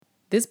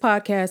This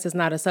podcast is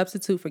not a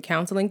substitute for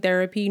counseling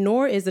therapy,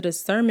 nor is it a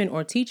sermon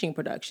or teaching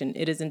production.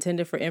 It is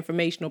intended for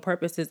informational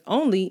purposes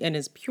only and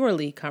is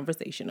purely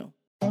conversational.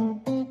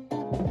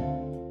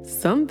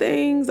 Some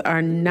things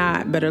are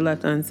not better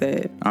left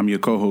unsaid. I'm your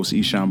co-host,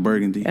 Eshawn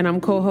Burgundy. And I'm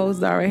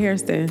co-host, Zara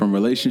Hairston. From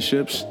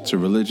relationships to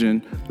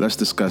religion, let's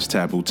discuss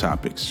taboo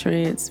topics.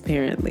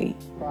 Transparently.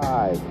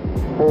 5,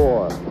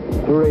 4,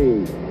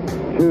 3,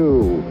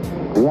 2,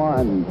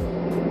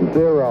 1,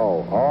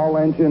 0. All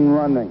engine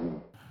running.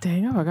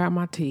 Dang, I forgot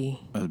my tea.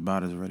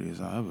 About as ready as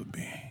I'll ever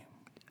be.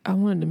 I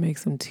wanted to make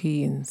some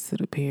tea and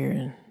sit up here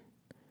and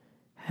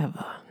have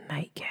a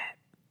nightcap.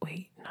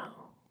 Wait, no.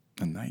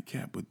 A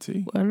nightcap with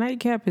tea? A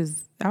nightcap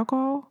is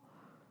alcohol?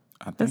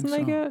 I think That's a so.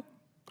 nightcap?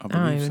 I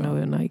don't even know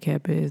what a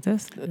nightcap is.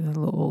 That's a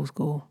little old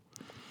school.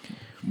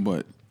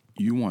 But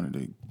you wanted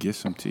to get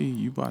some tea.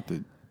 You about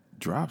to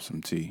drop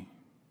some tea.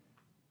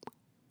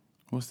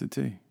 What's the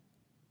tea?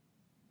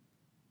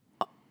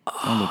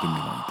 Don't look at me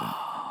like that.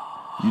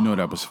 You know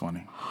that was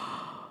funny.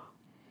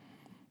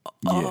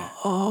 Yeah.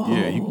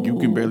 Yeah, you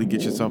can barely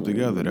get yourself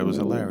together. That was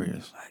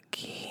hilarious. I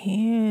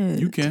can't.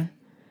 You can.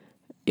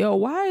 Yo,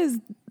 why is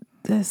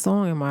that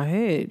song in my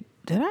head?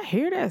 Did I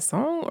hear that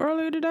song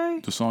earlier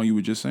today? The song you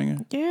were just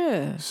singing?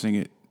 Yeah. Sing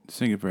it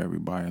for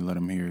everybody and let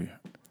them hear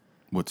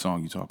what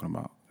song you talking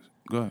about.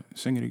 Go ahead,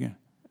 sing it again.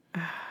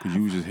 Because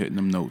you was just hitting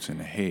them notes in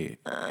the head.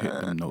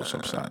 Hitting them notes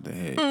upside the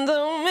head.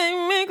 Don't make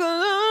me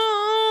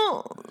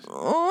go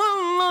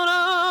one more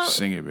time.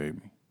 Sing it, baby.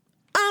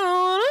 I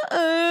don't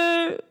wanna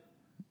hurt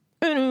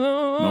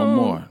anymore. No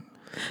more.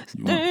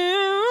 You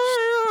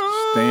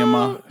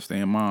want, stay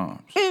in my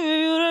arms.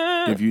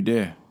 If you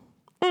dare.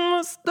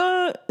 Is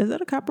that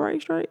a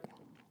copyright strike?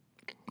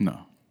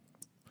 No.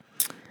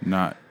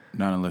 Not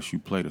unless you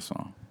play the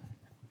song.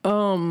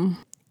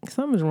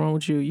 Something's wrong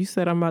with you. You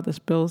said I'm about to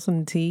spill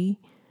some tea.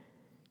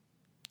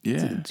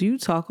 Yeah. Do you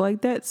talk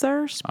like that,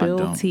 sir?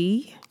 Spill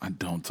tea? I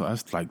don't.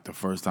 That's like the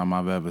first time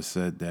I've ever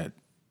said that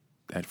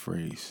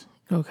phrase.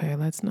 Okay,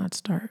 let's not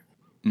start.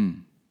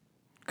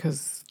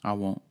 Because I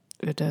won't.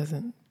 it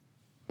doesn't.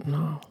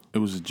 No. It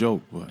was a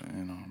joke, but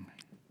you know.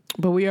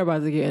 But we are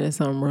about to get into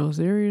something real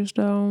serious,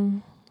 though.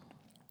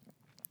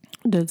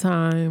 The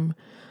time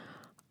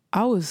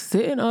I was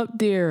sitting up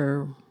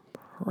there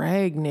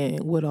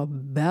pregnant with a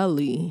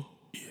belly.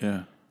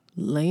 Yeah.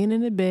 Laying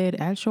in the bed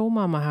at your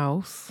mama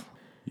house.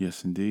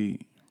 Yes,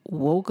 indeed.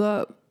 Woke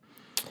up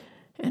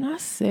and I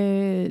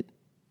said,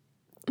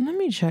 let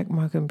me check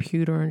my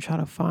computer and try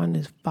to find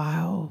this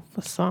file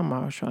for something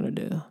I was trying to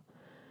do.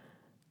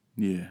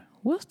 Yeah.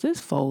 What's this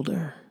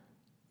folder?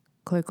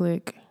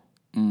 Click.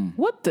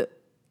 What?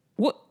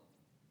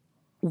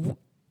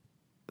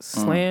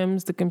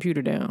 Slams the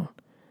computer down.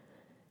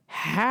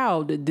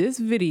 How did this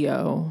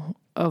video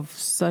of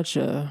such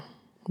a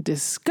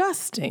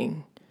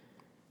disgusting,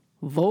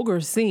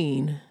 vulgar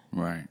scene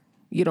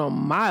get on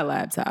my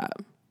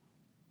laptop?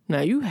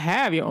 Now, you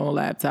have your own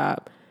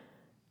laptop.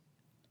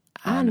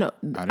 I know.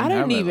 I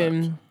didn't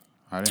even.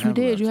 You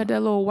did. You had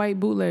that little white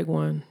bootleg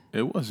one.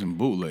 It wasn't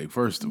bootleg,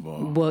 first of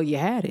all. Well, you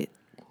had it.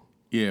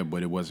 Yeah,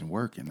 but it wasn't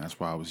working. That's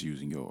why I was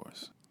using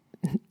yours.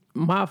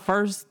 My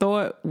first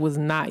thought was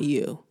not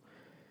you.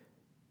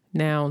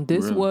 Now,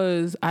 this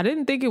was, I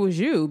didn't think it was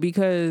you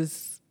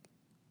because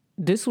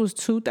this was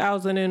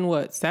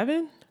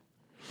 2007?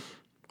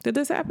 Did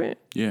this happen?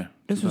 Yeah.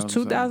 This was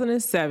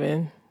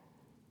 2007.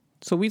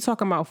 So we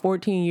talking about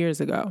 14 years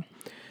ago.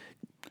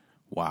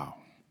 Wow.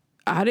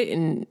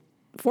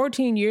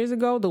 14 years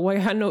ago, the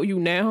way I know you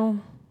now,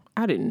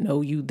 I didn't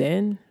know you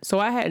then. So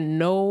I had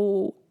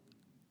no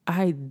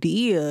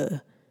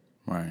idea.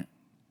 Right.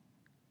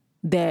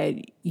 That,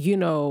 you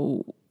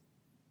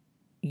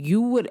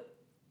would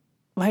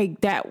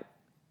like that.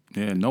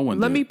 Yeah, no one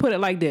Let did. me put it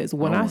like this.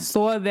 When I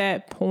saw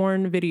that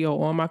porn video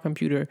on my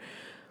computer,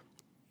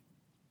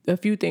 a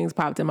few things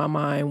popped in my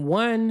mind.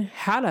 One,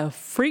 how the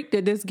freak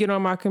did this get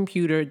on my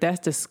computer? That's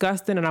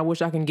disgusting, and I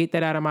wish I can get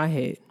that out of my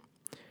head.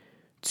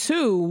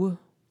 Two,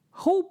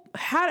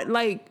 I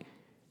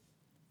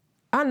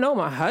know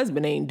my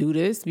husband ain't do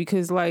this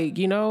because,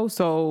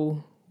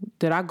 so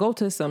did I go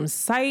to some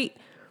site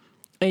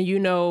and,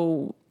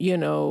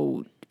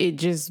 it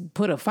just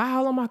put a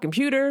file on my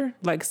computer,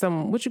 like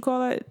some, what you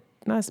call it?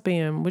 Not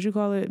spam, what you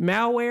call it?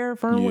 Malware,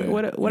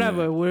 firmware,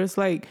 whatever, where it's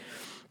like,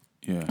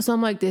 so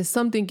I'm like, there's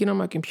something getting on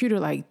my computer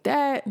like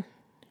that.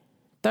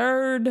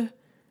 Third,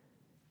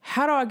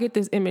 how do I get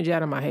this image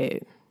out of my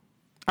head?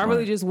 I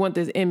really just want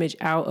this image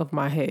out of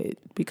my head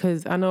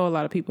because I know a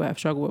lot of people have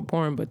struggled with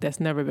porn, but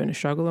that's never been a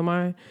struggle of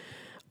mine.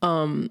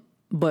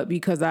 But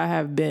because I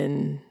have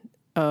been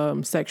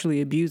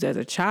sexually abused as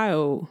a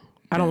child,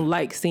 I don't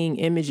like seeing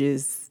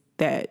images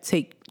that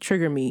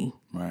trigger me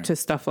to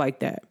stuff like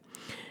that.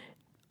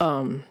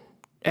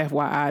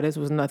 FYI, this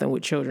was nothing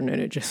with children in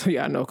it, just so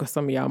y'all know, because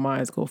some of y'all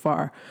minds go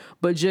far.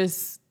 But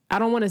just, I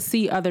don't want to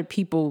see other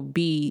people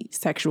be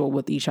sexual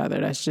with each other.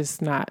 That's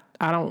just not,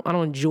 I don't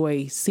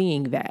enjoy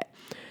seeing that.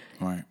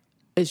 Right.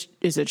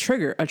 It's a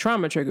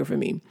trauma trigger for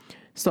me.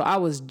 So I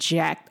was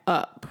jacked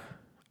up.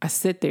 I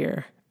sit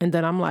there and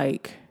then I'm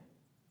like,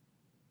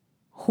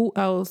 who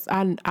else?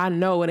 I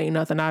know it ain't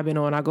nothing I've been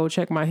on. I go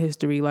check my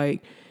history,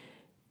 like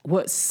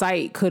what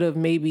site could have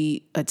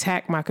maybe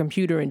attacked my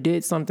computer and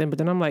did something. But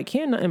then I'm like,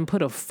 can't nothing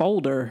put a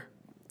folder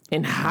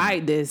and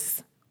hide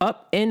this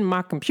up in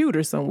my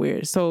computer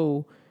somewhere.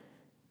 So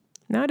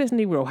now this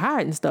Negro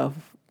hiding stuff.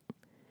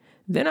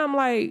 Then I'm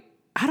like,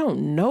 I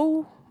don't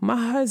know.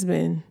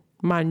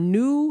 My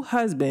new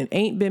husband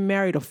ain't been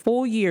married a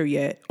full year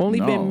yet. Only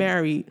been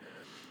married.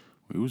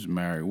 He was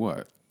married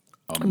what?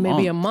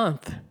 Maybe a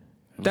month.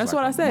 That's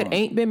like what I said. Month.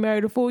 Ain't been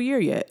married a full year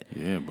yet.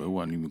 Yeah, but it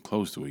wasn't even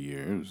close to a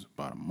year. It was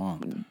about a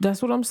month.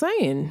 That's what I'm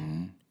saying.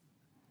 Mm-hmm.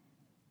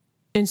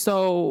 And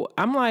so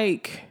I'm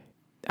like,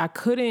 I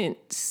couldn't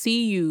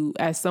see you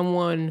as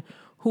someone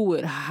who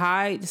would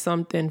hide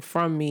something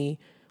from me,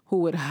 who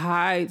would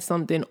hide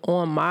something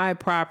on my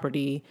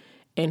property,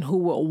 and who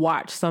would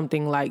watch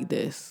something like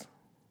this.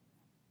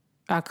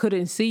 I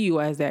couldn't see you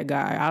as that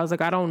guy. I was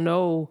like, I don't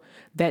know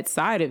that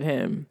side of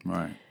him.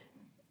 Right.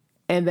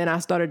 And then I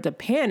started to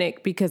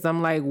panic because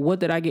I'm like, what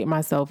did I get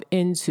myself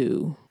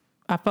into?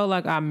 I felt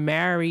like I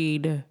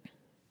married.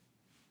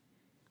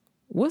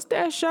 What's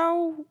that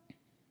show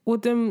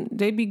with them?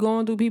 They be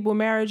going through people's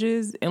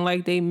marriages and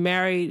like they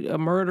married a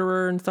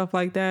murderer and stuff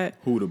like that.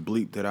 Who the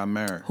bleep did I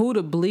marry? Who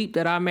the bleep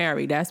did I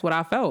marry? That's what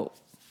I felt.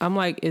 I'm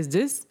like, is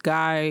this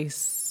guy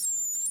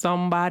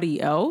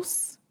somebody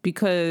else?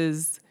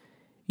 Because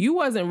you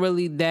wasn't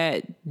really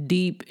that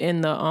deep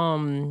in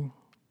the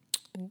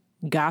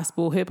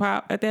gospel hip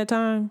hop at that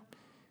time.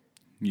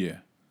 Yeah.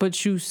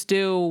 But you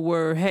still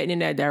were heading in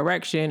that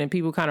direction and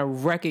people kind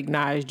of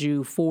recognized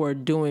you for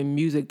doing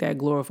music that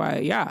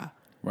glorified Yah.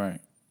 Right.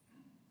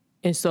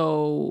 And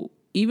so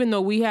even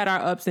though we had our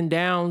ups and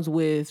downs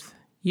with,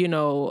 you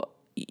know,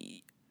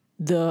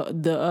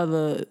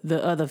 the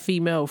other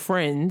female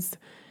friends,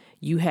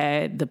 you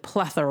had the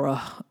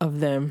plethora of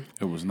them.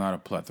 It was not a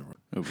plethora.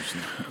 It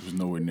was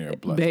nowhere near a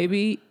plethora.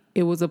 Baby,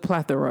 it was a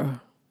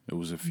plethora. It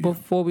was a few.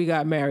 Before we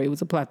got married, it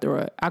was a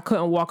plethora. I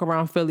couldn't walk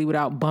around Philly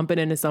without bumping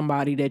into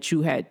somebody that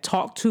you had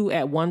talked to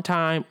at one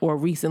time or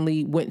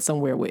recently went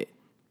somewhere with.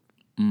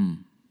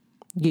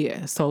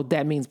 Yeah, so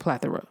that means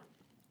plethora.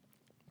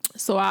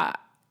 So I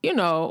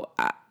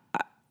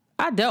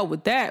dealt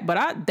with that,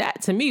 but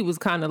that to me was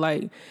kind of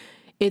like,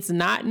 it's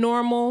not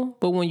normal,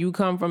 but when you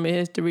come from a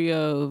history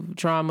of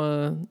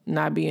trauma,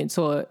 not being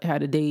taught how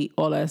to date,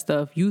 all that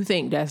stuff, you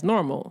think that's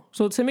normal.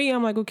 So to me,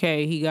 I'm like,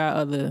 okay, he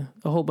got a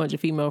whole bunch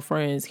of female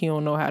friends. He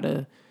don't know how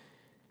to,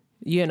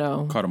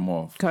 cut them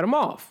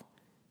off.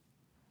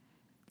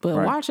 But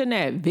right. Watching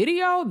that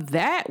video,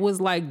 that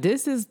was like,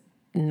 this is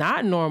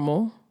not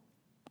normal.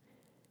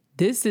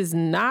 This is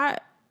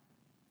not,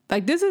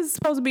 like, this is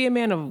supposed to be a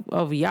man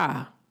of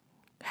Yah.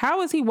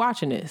 How is he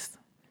watching this?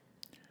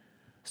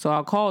 So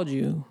I called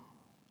you.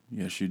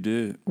 Yes, you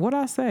did. What'd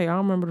I say? I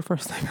don't remember the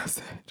first thing I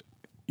said.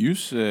 You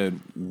said,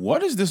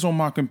 what is this on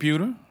my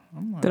computer?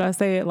 I'm like, did I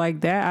say it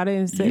like that? I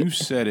didn't say it. You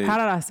said it. How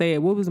did I say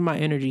it? What was my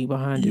energy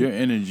behind it? Your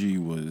energy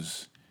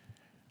was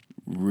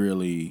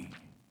really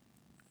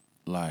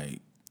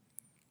like,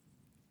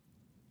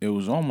 it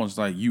was almost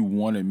like you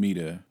wanted me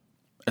to,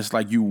 it's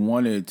like you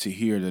wanted to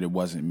hear that it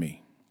wasn't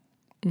me.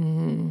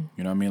 Mm-hmm.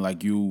 You know what I mean?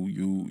 Like you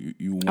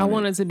wanted, I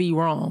wanted to be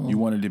wrong. You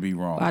wanted to be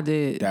wrong. I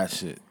did.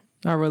 That's it.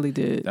 I really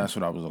did. That's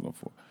what I was looking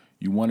for.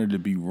 You wanted to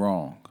be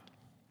wrong.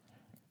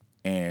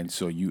 And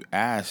so you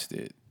asked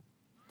it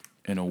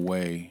in a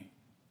way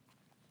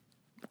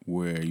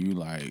where you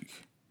like,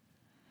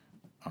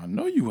 I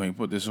know you ain't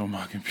put this on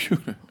my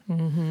computer.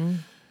 Mm-hmm.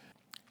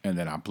 And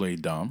then I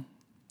played dumb.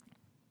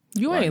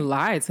 You ain't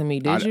lied to me,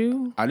 did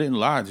you? I didn't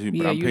lie to you,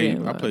 but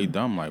I played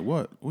dumb. Like,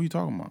 what? What are you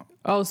talking about?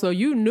 Oh, so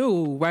you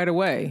knew right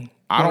away.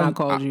 I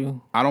called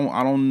you. I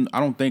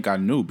don't think I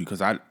knew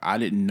because I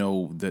didn't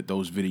know that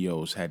those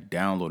videos had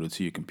downloaded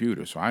to your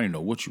computer, so I didn't know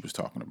what you was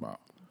talking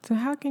about. So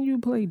how can you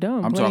play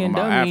dumb? I'm Playing talking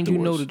about dumb afterwards. means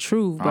you know the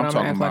truth, but I'm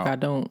gonna act like I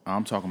don't.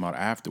 I'm talking about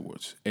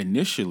afterwards.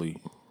 Initially,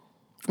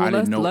 well, I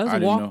didn't know.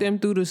 Let's walk them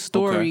through the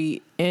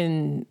story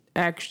in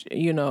action.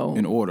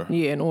 In order.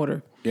 Yeah, in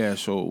order. Yeah.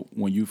 So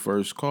when you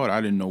first called,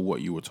 I didn't know what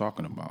you were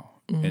talking about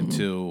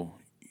until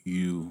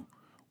you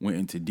went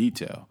into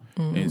detail.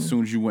 And as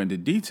soon as you went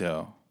into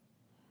detail,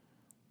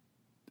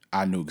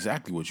 I knew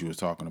exactly what you was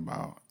talking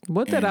about.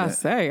 What did I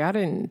say? I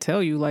didn't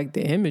tell you like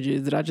the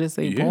images. Did I just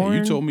say porn? Yeah,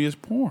 you told me it's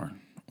porn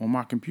on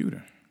my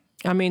computer.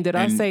 I mean, did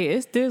I say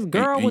it's this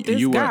girl with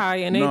this guy?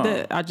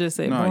 I just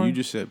said porn? No, you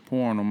just said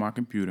porn on my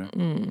computer.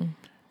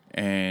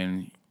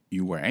 And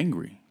you were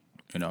angry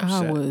and upset.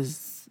 I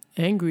was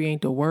angry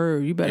ain't the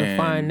word. You better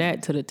find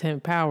that to the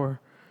 10th power.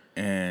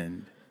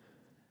 And,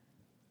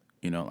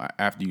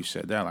 after you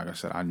said that, like I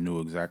said, I knew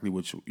exactly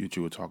what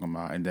you were talking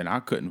about. And then I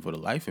couldn't for the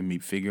life of me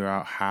figure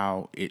out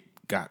how it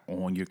got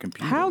on your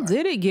computer. How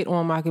did it get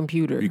on my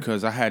computer?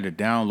 Because I had to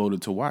download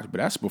it to watch. But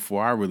that's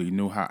before I really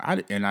knew how. I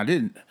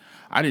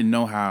didn't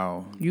know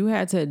how. You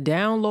had to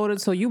download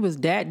it, so you was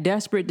that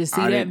desperate to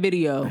see that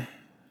video.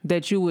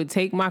 that you would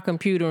take my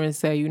computer and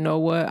say, you know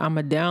what, I'm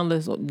going to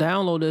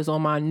download this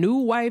on my new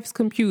wife's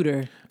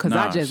computer because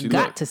I just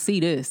got to see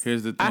this.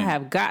 Here's the thing. I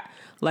have got,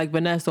 like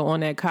Vanessa on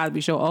that Cosby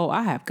Show, oh,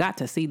 I have got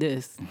to see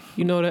this.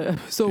 You know that?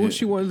 So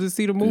she wanted to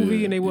see the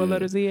movie and they wouldn't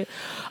let her see it.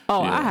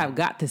 Oh, I have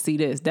got to see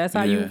this. That's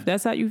how you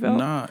felt?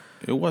 Nah,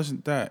 it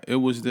wasn't that. It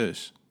was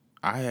this.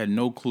 I had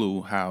no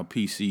clue how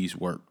PCs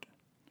worked.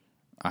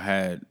 I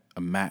had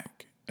a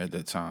Mac at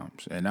that time,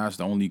 and that's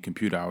the only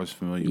computer I was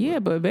familiar with. Yeah,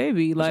 but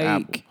baby, like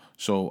Apple.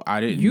 So I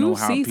didn't know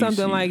how you see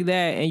something like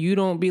that and you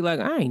don't be like,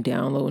 I ain't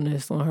downloading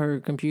this on her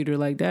computer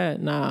like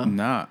that.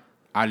 Nah.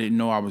 I didn't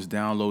know I was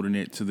downloading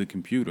it to the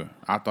computer.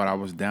 I thought I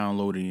was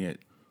downloading it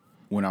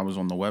when I was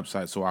on the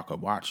website so I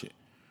could watch it.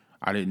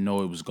 I didn't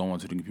know it was going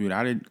to the computer.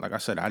 I didn't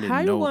know. How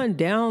you want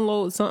to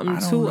download something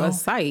to a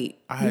site?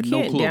 I had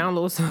no clue. You can't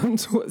download something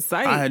to a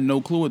site. I had no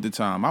clue at the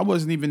time. I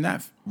wasn't even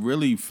that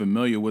really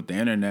familiar with the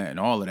internet and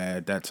all of that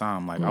at that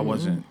time. Like I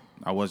wasn't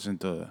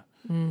the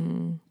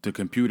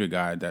computer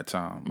guy at that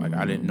time. Like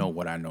I didn't know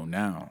what I know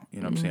now. You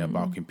know what I'm saying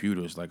about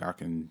computers. Like I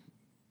can,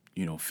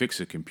 fix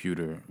a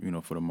computer,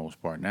 for the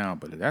most part now.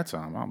 But at that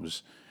time,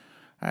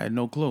 I had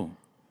no clue.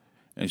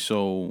 And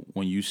so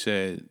when you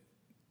said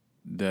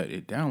that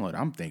it downloaded,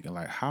 I'm thinking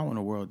like, how in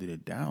the world did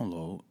it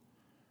download?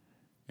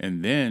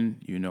 And then,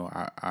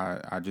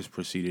 I just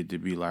proceeded to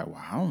be like,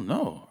 well, I don't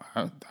know.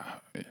 I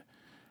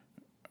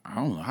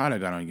don't know how that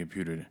got on your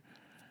computer.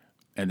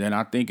 And then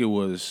I think it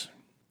was,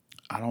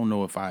 I don't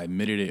know if I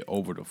admitted it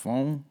over the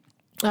phone.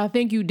 I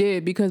think you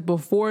did, because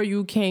before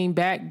you came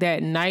back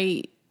that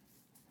night,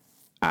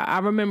 I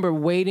remember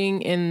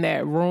waiting in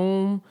that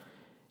room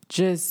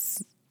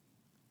just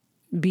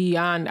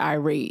beyond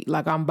irate.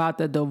 Like I'm about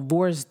to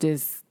divorce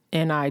this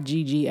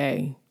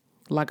NIGGA.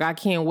 Like I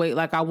can't wait.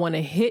 Like I want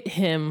to hit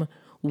him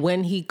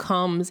when he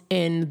comes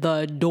in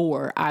the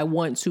door. I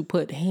want to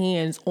put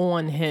hands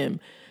on him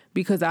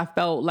because I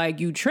felt like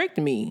you tricked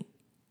me.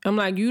 I'm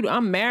like,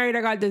 I'm married.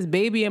 I got this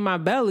baby in my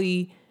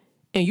belly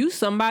and you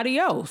somebody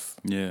else.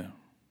 Yeah.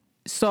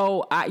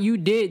 So you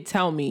did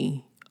tell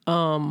me,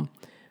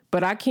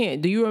 but I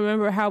can't. Do you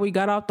remember how we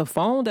got off the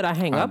phone? Did I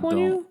hang up on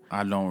you?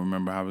 I don't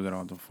remember how we got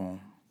off the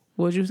phone.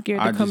 Was you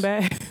scared to come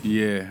back?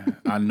 Yeah,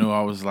 I knew.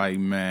 I was like,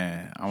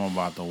 man, I'm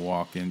about to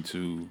walk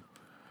into,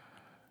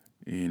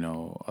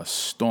 a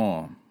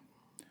storm.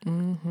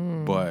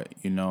 Mm-hmm. But,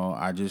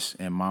 I just,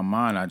 in my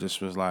mind, I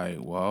just was like,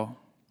 well,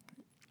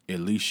 at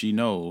least she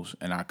knows.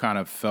 And I kind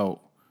of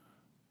felt,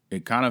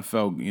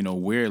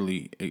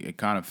 weirdly, it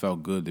kind of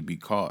felt good to be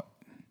caught.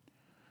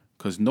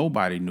 Because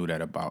nobody knew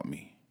that about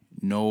me.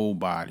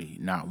 Nobody,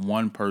 not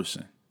one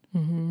person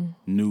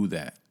knew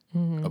that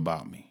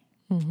about me.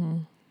 Mm-hmm.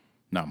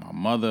 Not my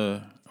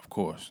mother, of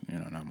course,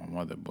 not my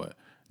mother, but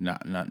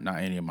not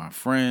any of my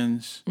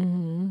friends,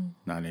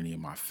 not any of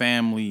my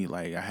family.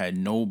 Like I had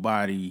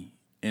nobody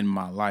in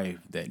my life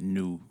that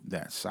knew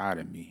that side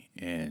of me.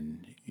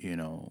 And,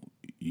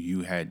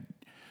 you had,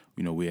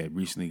 we had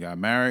recently got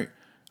married.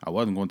 I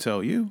wasn't going to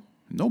tell you.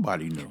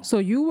 Nobody knew. So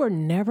you were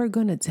never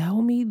going to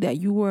tell me that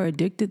you were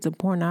addicted to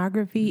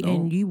pornography? No.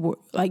 And you were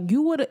like,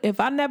 you would have, if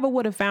I never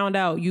would have found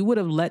out, you would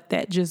have let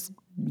that just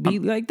be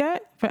like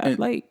that?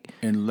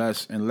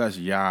 Unless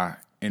Yah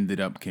ended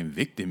up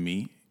convicting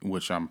me,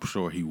 which I'm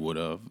sure he would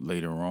have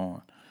later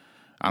on.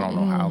 I don't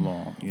know how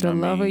long. The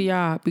love of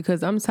Yah,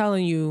 because I'm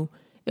telling you,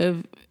 if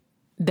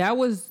I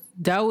was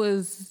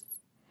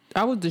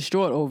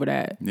distraught over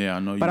that. Yeah, I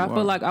know you But I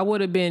feel like I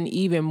would have been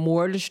even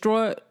more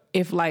distraught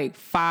if like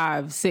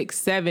 5, 6,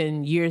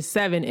 7, year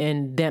 7,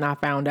 and then I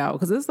found out.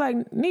 Because it's like,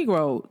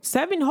 Negro,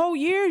 7 whole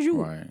years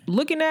you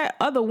looking at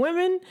other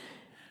women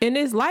in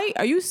this light?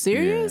 Are you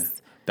serious? Yeah.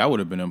 That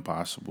would have been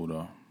impossible,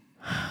 though.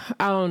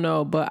 I don't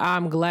know, but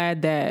I'm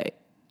glad that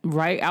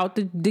right out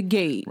the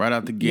gate. Right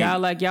out the gate.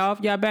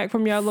 Y'all back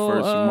from y'all little...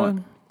 First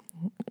month.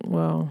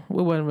 Well, it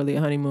wasn't really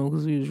a honeymoon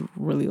because we was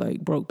really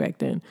like broke back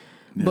then.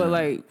 Yeah. But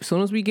like, as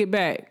soon as we get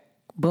back,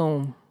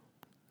 boom.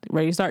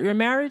 Ready to start your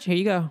marriage? Here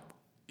you go.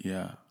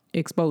 Yeah.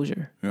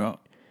 Exposure. Yeah.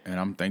 And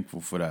I'm thankful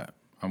for that.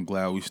 I'm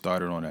glad we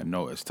started on that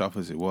note. As tough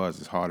as it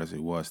was, as hard as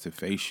it was to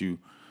face you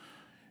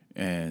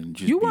and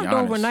just You worked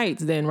overnights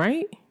then,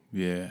 right?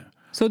 Yeah.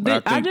 So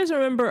I just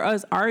remember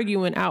us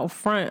arguing out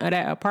front of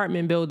that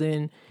apartment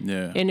building.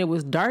 Yeah. And it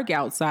was dark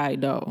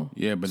outside though.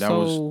 Yeah, but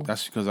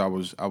that's because I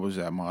was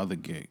at my other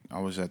gig. I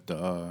was at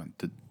the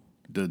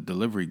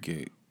delivery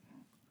gig.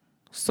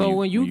 So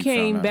when you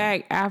came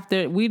back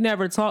after, we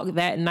never talked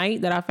that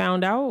night that I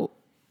found out?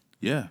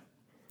 Yeah.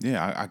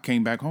 Yeah, I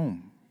came back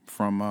home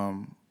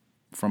from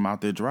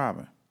out there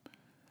driving.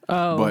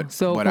 Oh,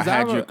 but I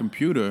had your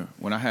computer.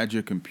 When I had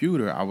your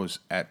computer, I was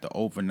at the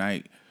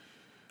overnight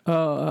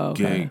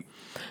gig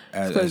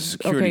as a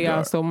security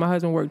guard. So my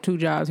husband worked 2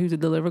 jobs. He used to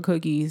deliver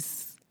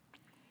cookies,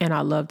 and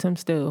I loved him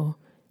still.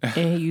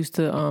 And he used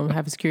to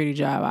have a security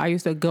job. I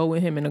used to go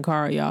with him in the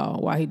car,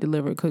 y'all, while he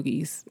delivered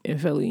cookies in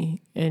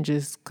Philly, and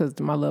just because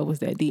my love was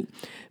that deep.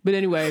 But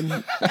anyway.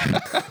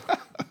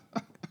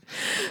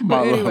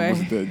 My love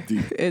was that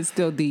deep. It's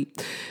still deep.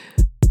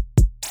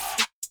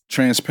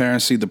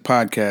 Transparency, the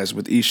podcast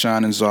with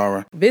Eshaun and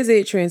Zara.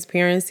 Visit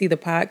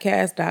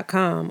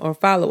transparencythepodcast.com or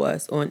follow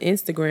us on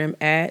Instagram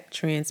at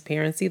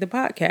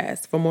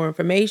transparencythepodcast for more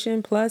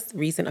information plus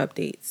recent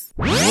updates.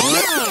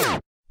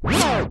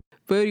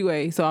 But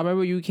anyway, so I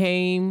remember you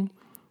came.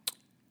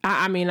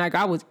 I mean, like,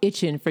 I was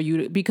itching for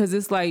you because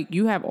it's like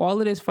you have all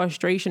of this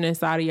frustration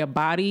inside of your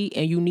body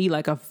and you need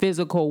like a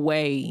physical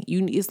way.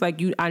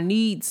 I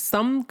need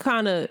some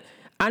kind of.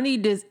 I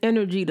need this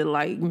energy to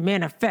like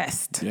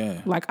manifest.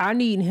 Yeah. Like I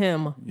need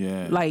him.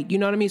 Yeah. Like, you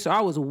know what I mean? So I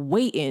was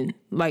waiting.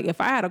 Like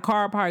if I had a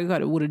car, I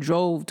probably would have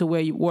drove to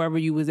wherever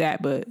you was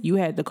at, but you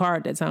had the car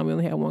at that time. We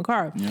only had one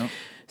car. Yep.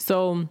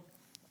 So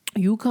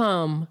you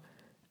come,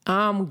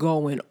 I'm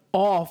going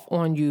off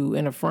on you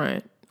in the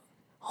front.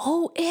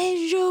 Who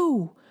is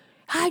you?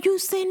 How you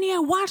sitting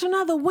there watching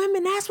other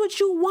women? That's what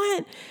you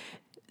want?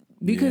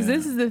 Because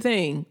this is the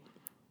thing.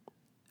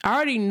 I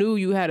already knew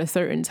you had a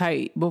certain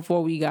type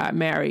before we got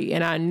married.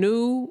 And I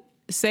knew,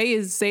 say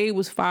it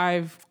was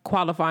 5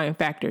 qualifying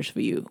factors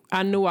for you.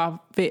 I knew I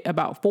fit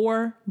about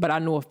 4, but I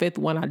knew a 5th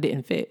one I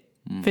didn't fit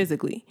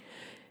physically.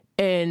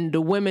 And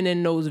the women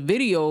in those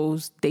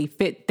videos, they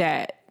fit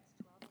that.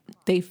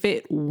 They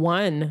fit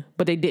 1,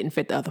 but they didn't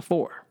fit the other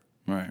 4.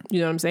 Right.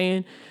 You know what I'm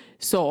saying?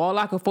 So all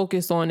I could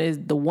focus on is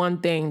the one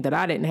thing that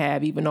I didn't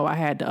have, even though I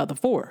had the other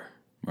 4.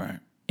 Right.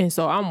 And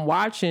so I'm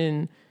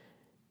replaying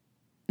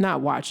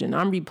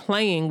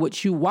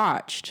what you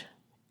watched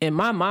in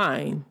my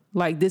mind.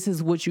 Like, this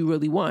is what you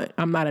really want.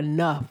 I'm not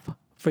enough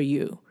for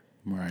you.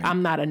 Right.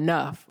 I'm not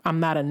enough. I'm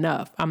not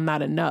enough. I'm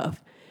not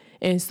enough.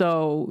 And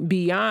so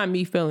beyond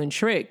me feeling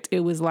tricked, it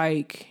was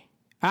like,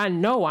 I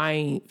know I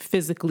ain't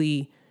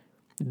physically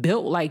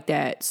built like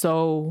that.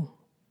 So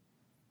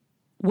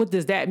what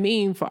does that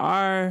mean for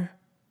our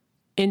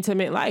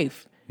intimate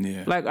life?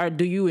 Yeah. Like,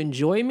 do you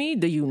enjoy me?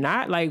 Do you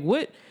not? Like,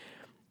 what?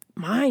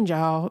 Mind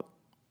y'all,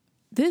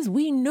 this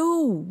we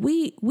knew.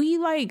 We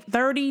like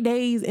 30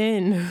 days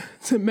in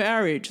to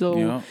marriage.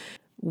 So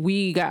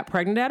we got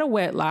pregnant at a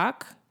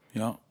wedlock.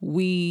 Yeah.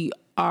 We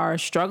are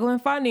struggling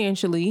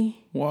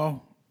financially.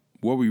 Well,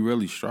 were we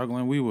really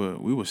struggling? We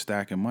were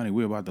stacking money.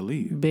 We were about to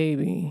leave.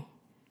 Baby,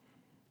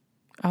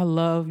 I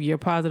love your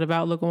positive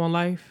outlook on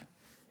life,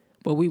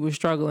 but we were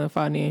struggling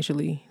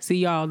financially. See,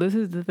 y'all, this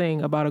is the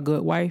thing about a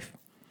good wife.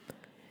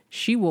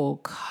 She will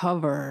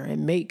cover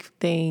and make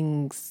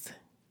things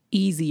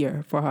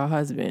easier for her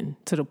husband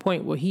to the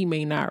point where he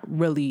may not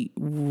really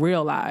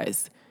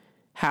realize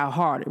how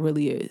hard it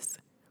really is.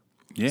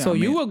 Yeah. So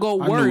you would go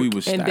work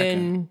and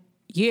then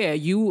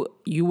you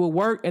would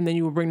work and then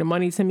you would bring the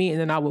money to me and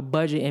then I would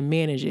budget and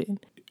manage it. It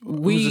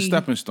was a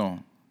stepping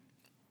stone.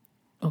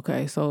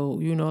 Okay, so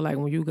like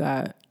when you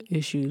got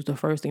issues, the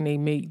first thing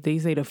they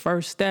say the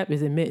first step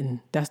is admitting.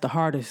 That's the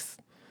hardest.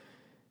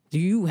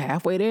 You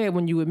halfway there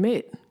when you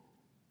admit.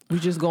 We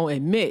just gonna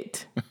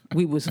admit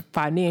we was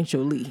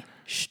financially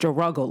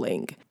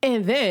struggling.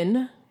 And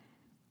then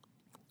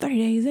 30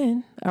 days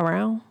in,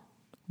 around,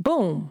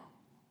 boom,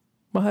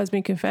 my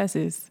husband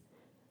confesses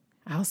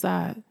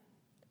outside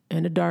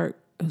in the dark.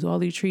 There was all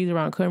these trees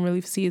around. Couldn't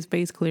really see his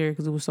face clear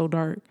because it was so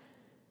dark.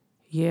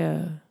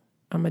 Yeah,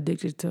 I'm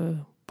addicted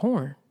to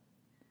porn.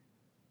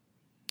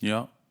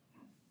 Yep.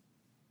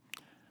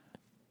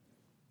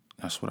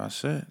 That's what I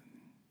said.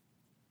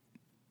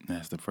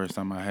 That's the first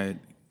time I had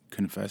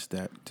confessed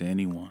that to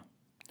anyone.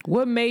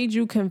 What made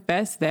you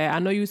confess that? I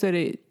know you said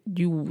it.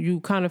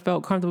 You kind of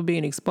felt comfortable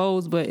being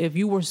exposed, but if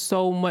you were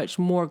so much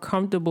more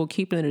comfortable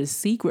keeping it a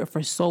secret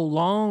for so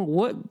long,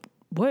 what,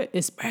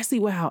 especially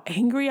with how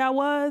angry I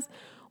was,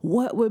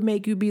 would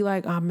make you be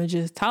like, I'm gonna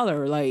just tell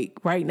her like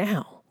right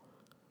now?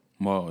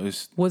 Well,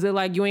 was it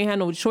like you ain't had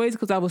no choice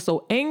because I was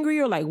so angry,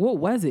 or like what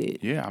was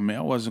it? Yeah, I mean,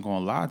 I wasn't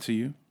gonna lie to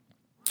you.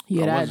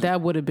 Yeah, that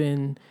would have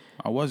been.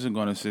 I wasn't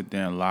gonna sit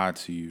there and lie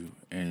to you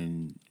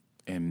and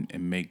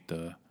make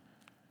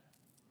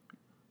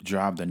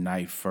drive the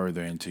knife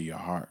further into your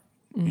heart.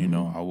 Mm-hmm. You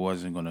know, I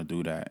wasn't gonna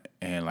do that.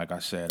 And like I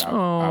said,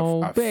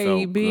 I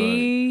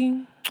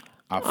baby.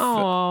 felt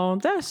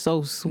good. That's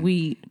so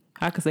sweet.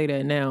 I could say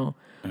that now,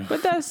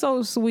 but that's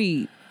so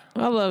sweet.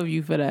 I love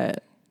you for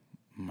that.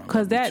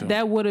 Because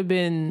that would have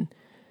been.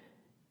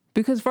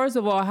 Because first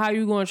of all, how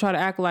you gonna try to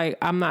act like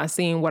I'm not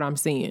seeing what I'm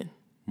seeing?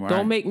 Right.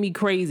 Don't make me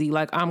crazy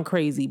like I'm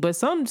crazy. But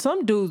some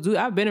dudes do.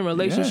 I've been in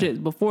relationships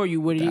before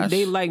you where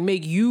they like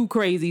make you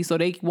crazy so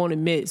they won't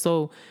admit.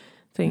 So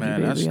thank you,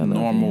 baby. That's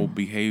normal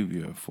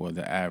behavior for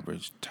the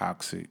average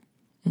toxic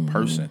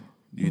person.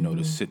 You know,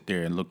 to sit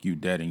there and look you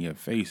dead in your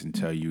face and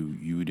tell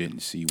you didn't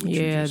see what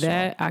you just saw.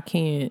 Yeah, that I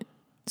can't.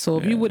 So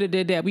if you would have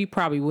did that, we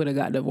probably would have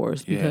got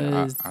divorced.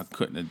 Because I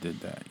couldn't have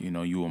did that. You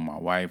know, you were my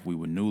wife. We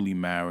were newly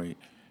married.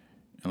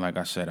 And like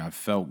I said, I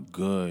felt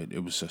good.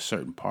 It was a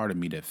certain part of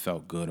me that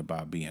felt good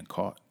about being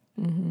caught.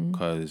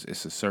 Because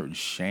it's a certain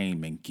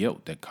shame and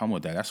guilt that come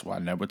with that. That's why I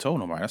never told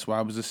nobody. That's why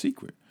it was a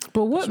secret.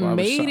 But what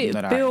made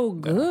it feel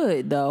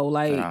good, though?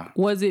 Like,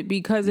 was it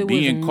because it was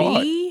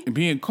me?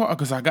 Being caught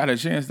because I got a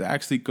chance to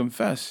actually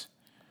confess.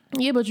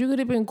 Yeah, but you could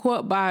have been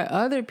caught by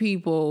other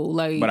people.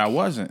 But I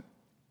wasn't.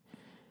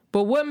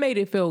 But what made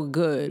it feel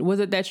good? Was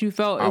it that you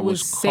felt it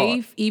was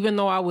safe, even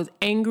though I was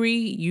angry?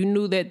 You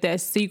knew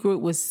that secret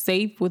was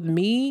safe with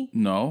me?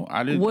 No,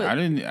 I didn't. I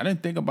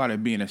didn't think about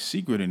it being a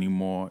secret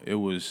anymore. It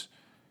was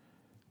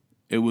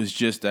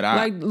just that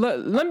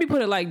let me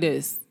put it like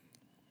this: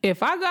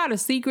 if I got a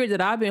secret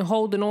that I've been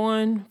holding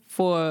on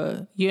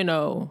for,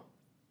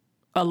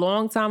 a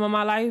long time in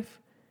my life,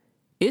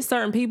 it's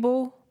certain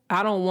people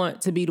I don't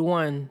want to be the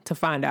one to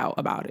find out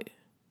about it.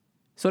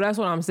 So that's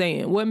what I'm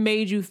saying. What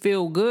made you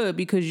feel good?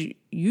 Because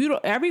your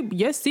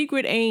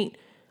secret ain't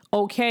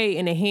okay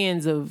in the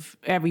hands of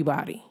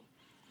everybody.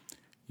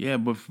 Yeah,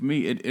 but for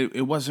me,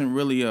 it wasn't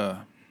really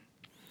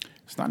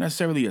it's not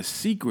necessarily a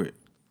secret.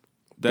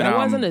 That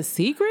wasn't a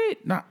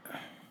secret? Let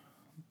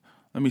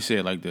me say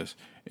it like this.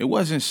 It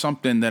wasn't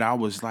something that I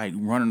was like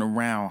running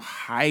around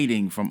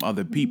hiding from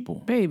other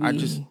people.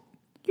 Baby,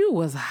 you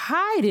was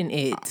hiding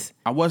it.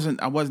 I wasn't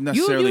necessarily hiding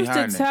it. You used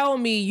to tell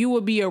me you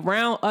would be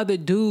around other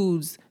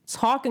dudes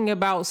talking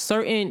about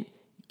certain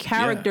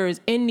characters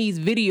in these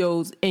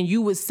videos, and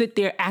you would sit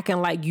there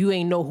acting like you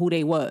ain't know who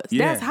they was.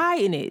 Yeah. That's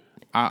hiding it.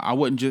 I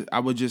would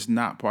just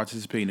not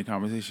participate in the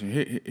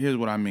conversation. Here's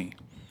what I mean.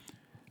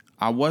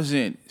 I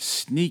wasn't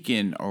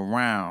sneaking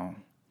around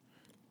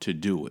to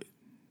do it,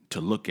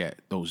 to look at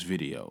those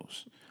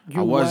videos.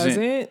 You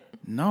wasn't?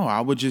 No,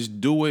 I would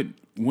just do it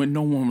when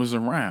no one was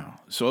around.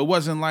 So it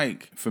wasn't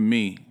like, for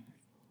me,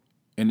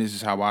 and this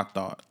is how I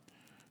thought,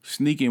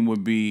 sneaking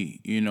would be,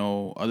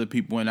 other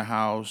people in the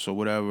house or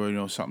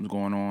whatever, something's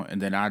going on,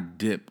 and then I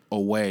dip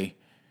away,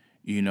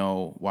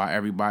 while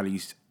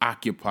everybody's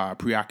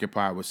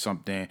preoccupied with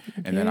something,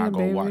 and then I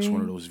go watch one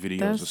of those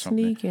videos or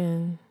something. That's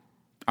sneaking.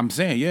 I'm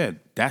saying,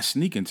 that's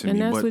sneaking to me.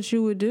 And that's what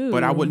you would do.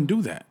 But I wouldn't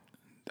do that.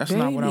 That's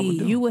not what I would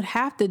do. You would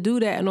have to do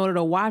that in order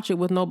to watch it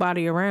with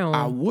nobody around.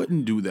 I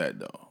wouldn't do that,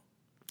 though.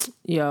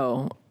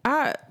 Yo,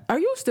 are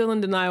you still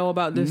in denial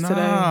about this today?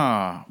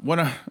 Nah.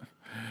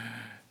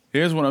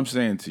 Here's what I'm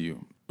saying to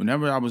you.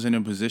 Whenever I was in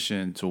a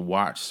position to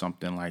watch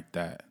something like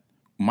that,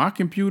 my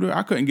computer,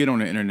 I couldn't get on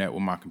the internet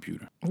with my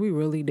computer. We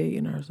really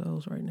dating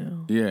ourselves right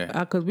now. Yeah.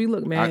 Because we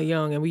look mad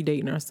young and we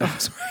dating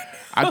ourselves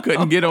right now. I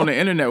couldn't get on the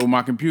internet with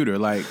my computer.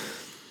 Like,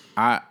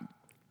 I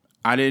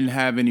didn't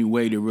have any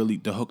way to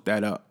hook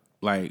that up.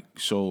 Like,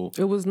 so.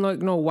 It was like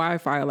no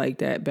Wi-Fi like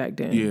that back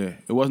then. Yeah,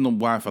 it wasn't no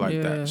Wi-Fi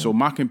like that. So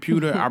my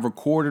computer, I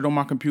recorded on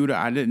my computer.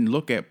 I didn't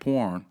look at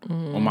porn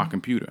on my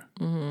computer.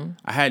 Mm-hmm.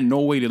 I had no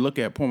way to look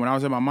at porn. When I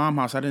was at my mom's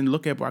house, I couldn't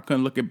look at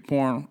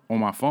porn on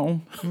my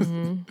phone.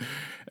 Mm-hmm.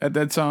 At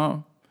that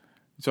time,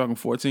 you're talking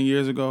 14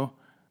 years ago,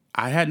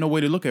 I had no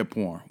way to look at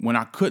porn. When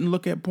I couldn't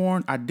look at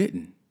porn, I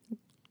didn't.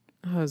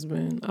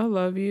 Husband, I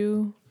love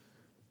you.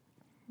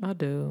 I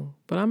do.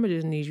 But I'm going to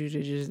just need you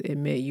to just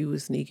admit you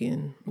was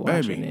sneaking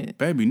watching it.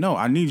 Baby, no.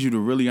 I need you to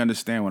really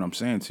understand what I'm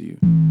saying to you.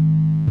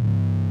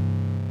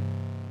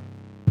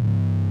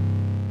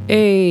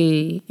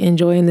 Hey,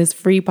 enjoying this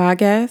free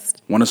podcast?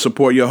 Want to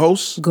support your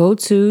hosts? Go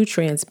to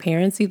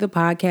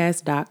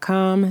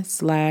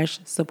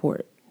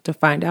transparencythepodcast.com/support to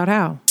find out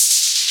how.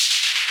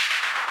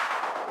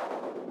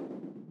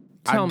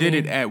 I did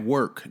it at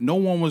work. No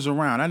one was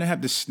around. I didn't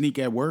have to sneak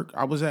at work.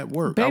 I was at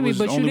work. Baby,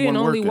 but you didn't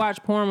only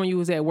watch porn when you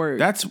was at work.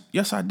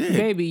 Yes, I did.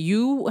 Baby,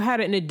 you had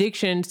an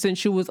addiction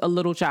since you was a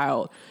little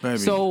child. Baby.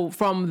 So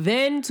from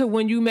then to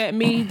when you met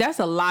me, that's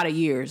a lot of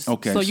years.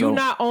 Okay. So you're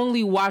not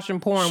only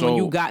watching porn when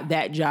you got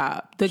that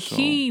job.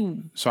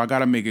 So I got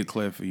to make it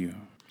clear for you.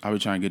 I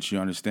was trying to get you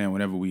to understand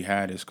whenever we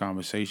had this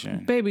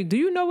conversation. Baby, do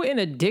you know what an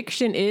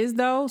addiction is,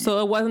 though? So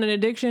it wasn't an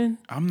addiction?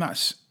 I'm not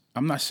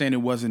saying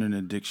it wasn't an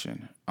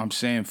addiction. I'm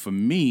saying for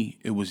me,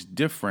 it was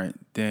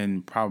different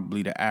than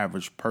probably the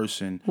average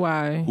person.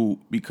 Why?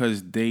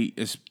 Because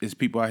it's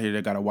people out here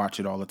that got to watch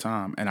it all the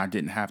time. And I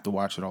didn't have to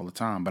watch it all the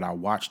time, but I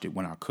watched it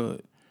when I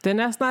could. Then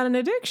that's not an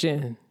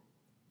addiction.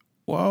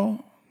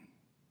 Well,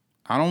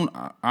 I don't,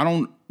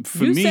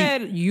 for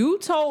me. You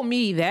told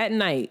me that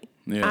night,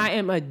 I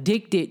am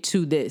addicted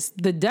to this.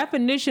 The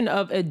definition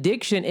of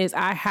addiction is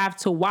I have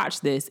to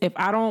watch this. If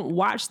I don't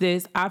watch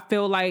this, I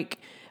feel like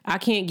I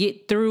can't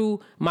get through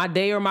my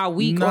day or my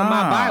week or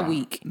my bye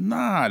week.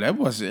 Nah, it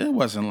wasn't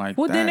like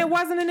that. Well, then it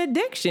wasn't an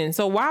addiction.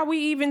 So why are we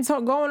even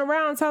going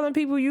around telling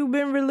people you've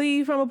been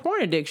relieved from a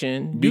porn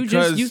addiction? You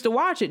just used to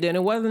watch it, then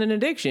it wasn't an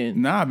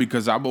addiction. Nah,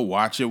 because I would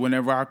watch it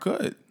whenever I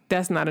could.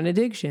 That's not an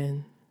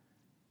addiction.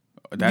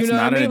 That's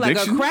not an addiction?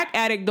 Like a crack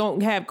addict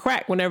don't have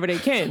crack whenever they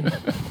can.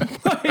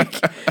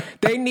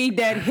 They need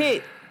that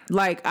hit.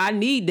 Like, I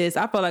need this.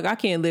 I feel like I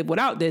can't live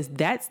without this.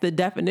 That's the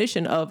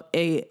definition of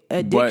a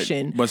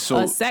addiction. A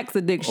sex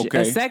addiction.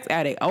 Okay. A sex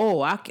addict.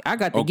 Oh, I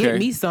got to get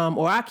me some,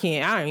 or I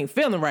ain't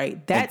feeling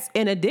right. That's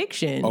an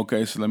addiction.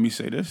 Okay, so let me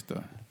say this,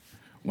 though.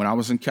 When I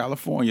was in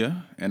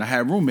California and I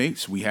had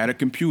roommates, we had a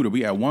computer.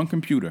 We had one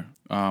computer.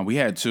 We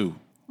had two.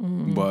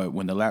 Mm-hmm. But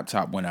when the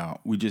laptop went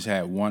out, we just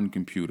had one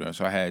computer.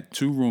 So I had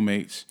two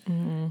roommates,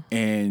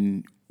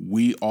 and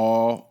we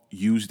all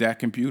used that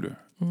computer.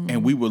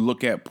 and we would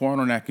look at porn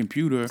on that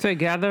computer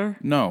together.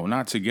 No,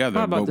 not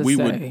together. But we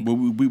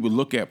would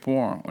look at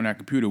porn on that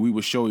computer. We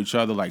would show each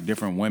other like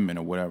different women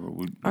or whatever.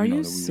 Are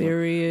you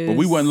serious? But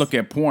we wouldn't look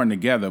at porn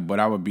together. But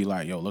I would be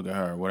like, yo, look at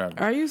her, or whatever.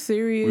 Are you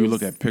serious? We would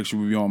look at pictures.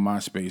 We would be on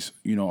MySpace,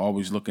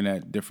 always looking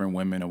at different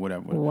women or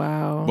whatever.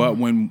 Wow. But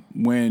when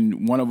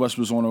one of us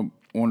was on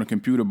a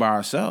computer by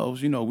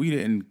ourselves, we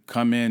didn't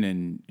come in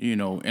and,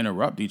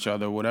 interrupt each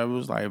other or whatever. It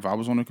was like if I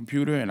was on a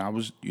computer and I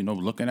was,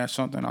 looking at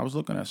something, I was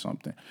looking at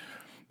something.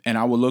 And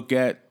I would look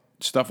at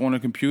stuff on the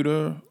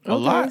computer a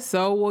lot.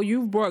 So,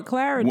 you've brought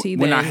clarity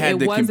when then. I had it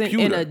the wasn't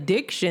computer. an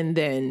addiction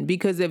then.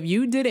 Because if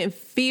you didn't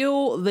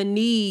feel the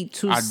need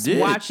to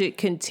watch it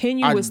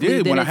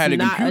continuously, then it's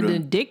not an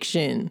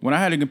addiction. When I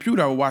had a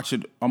computer, I would watch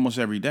it almost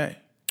every day.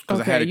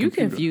 Okay, you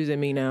confusing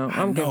me now.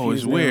 I'm confused. No,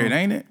 it's weird,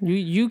 ain't it?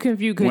 You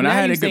confused because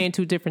now you're saying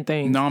two different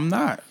things. No, I'm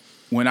not.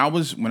 When I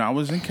was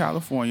in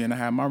California and I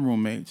had my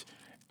roommates,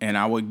 and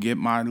I would get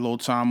my little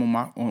time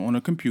on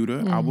a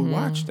computer, I would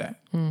watch that.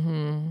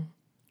 Mm-hmm.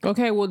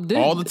 Okay, well,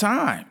 all the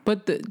time.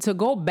 But to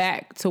go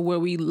back to where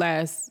we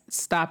last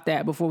stopped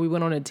at before we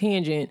went on a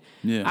tangent,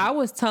 I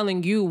was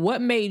telling you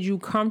what made you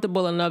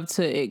comfortable enough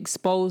to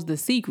expose the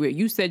secret.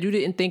 You said you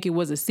didn't think it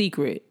was a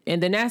secret,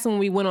 and then that's when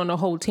we went on the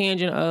whole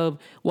tangent of,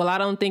 well, I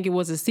don't think it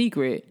was a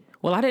secret.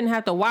 Well, I didn't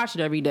have to watch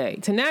it every day.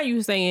 To now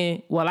you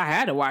saying, well, I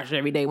had to watch it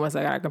every day once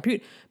I got a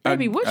computer.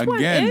 Baby, which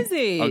one is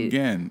it?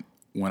 Again,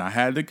 when I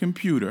had the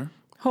computer.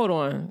 Hold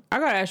on. I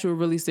got to ask you a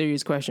really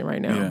serious question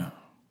right now. Yeah.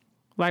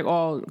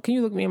 Can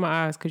you look me in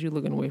my eyes because you're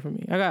looking away from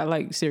me?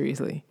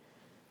 Seriously.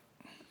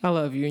 I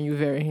love you and you're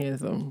very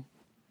handsome.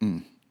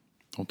 Don't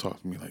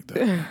talk to me like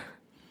that.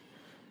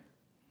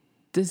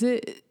 Does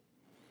it,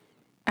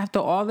 after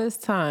all this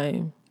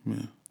time,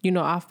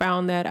 I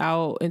found that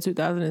out in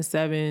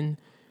 2007.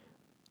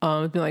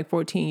 It's been like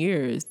 14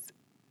 years.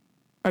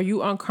 Are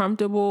you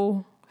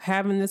uncomfortable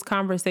having this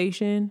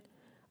conversation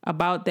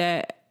about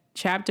that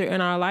chapter in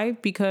our life?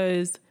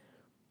 Because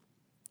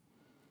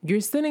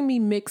you're sending me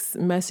mixed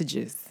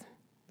messages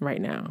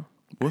right now.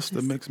 What's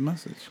the mixed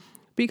message?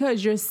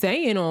 Because you're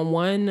saying on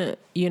one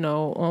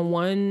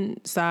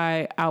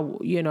side,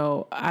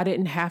 I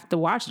didn't have to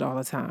watch it all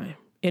the time,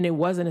 and it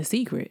wasn't a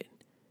secret.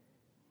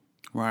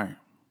 Right.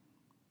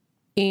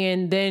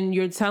 And then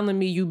you're telling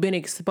me you've been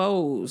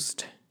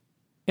exposed.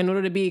 In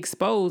order to be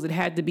exposed, it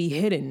had to be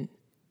hidden.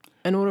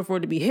 In order for it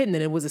to be hidden,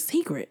 then it was a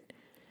secret.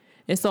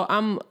 And so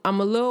I'm a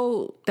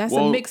little, that's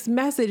a mixed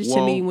message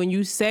to me when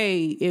you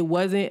say it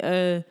wasn't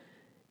it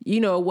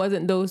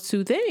wasn't those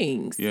two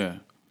things. Yeah.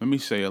 Let me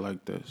say it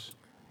like this.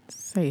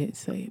 Say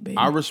it, baby.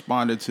 I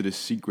responded to the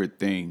secret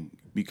thing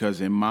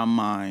because in my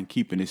mind,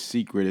 keeping a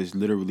secret is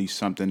literally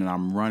something that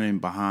I'm running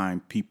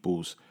behind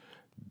people's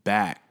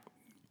back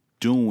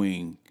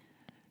doing.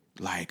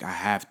 Like I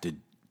have to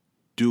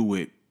do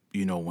it,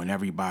 when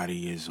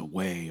everybody is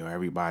away or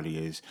everybody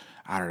is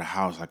out of the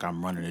house, like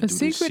I'm running to do the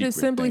secret. A secret is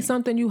simply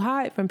something you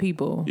hide from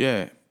people.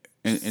 Yeah.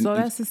 And so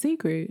that's the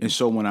secret. And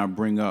so when I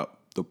bring up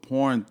the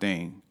porn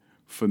thing,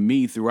 for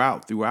me,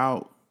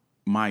 throughout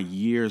my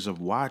years of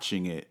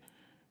watching it,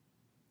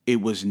 it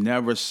was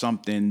never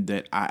something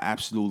that I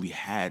absolutely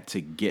had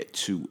to get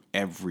to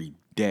every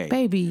day.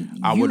 Baby,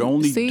 I would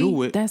only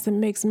do it. That's a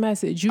mixed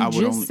message. You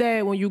just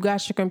said when you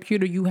got your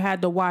computer, you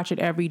had to watch it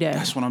every day.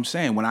 That's what I'm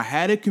saying. When I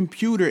had a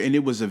computer and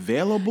it was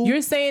available,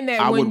 you're saying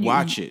that I would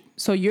watch it.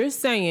 So you're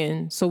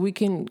saying, so we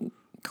can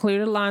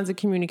clear the lines of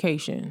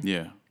communication.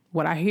 Yeah.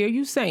 What I hear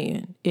you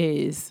saying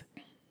is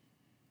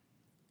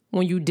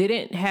when you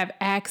didn't have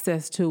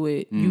access to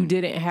it, you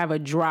didn't have a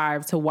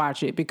drive to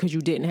watch it because you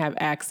didn't have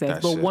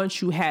access. But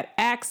once you had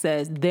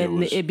access,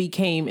 then it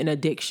became an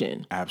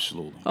addiction.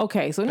 Absolutely.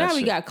 Okay, so now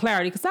we got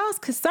clarity because I was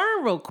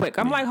concerned real quick.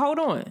 I'm like, hold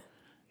on.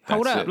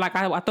 Hold up. Like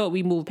I thought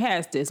we moved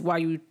past this.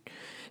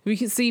 We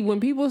can see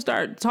when people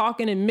start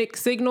talking in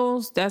mixed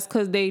signals, that's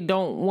because they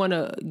don't want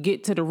to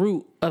get to the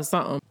root of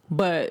something.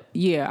 But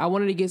yeah, I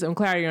wanted to get some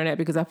clarity on that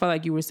because I felt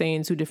like you were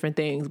saying two different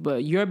things.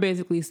 But you're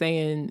basically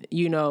saying,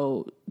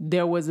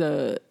 there was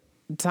a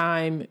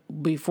time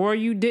before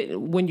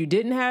when you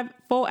didn't have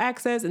full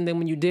access, and then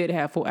when you did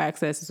have full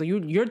access. So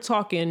you're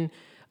talking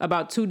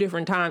about two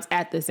different times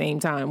at the same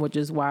time, which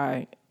is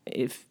why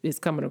if it's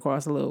coming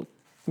across a little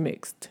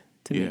mixed.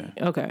 To me.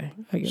 Okay.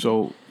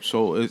 So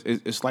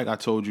it's like I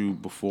told you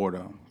before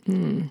though.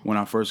 When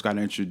I first got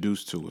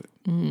introduced to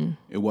it,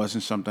 it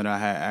wasn't something I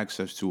had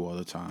access to all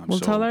the time.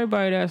 Well, tell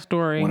everybody that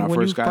story. When I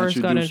first got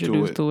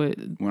introduced to it.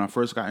 When I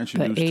first got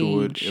introduced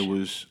to it, it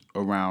was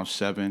around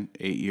 7,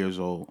 8 years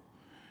old,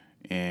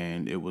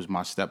 and it was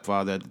my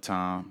stepfather at the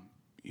time.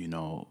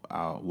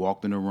 I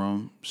walked in the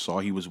room, saw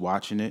he was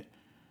watching it.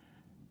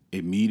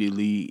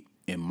 Immediately,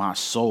 in my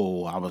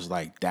soul, I was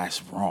like,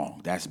 that's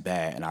wrong. That's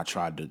bad. And I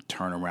tried to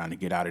turn around and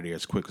get out of there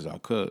as quick as I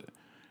could.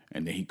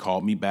 And then he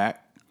called me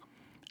back,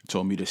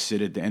 told me to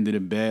sit at the end of the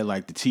bed.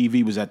 Like the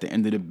TV was at the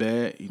end of the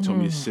bed. He told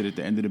me to sit at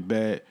the end of the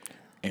bed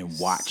and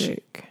watch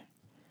it.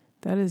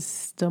 That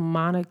is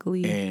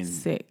demonically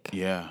sick.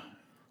 Yeah.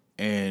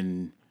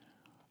 And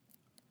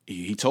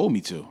he told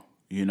me to.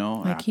 You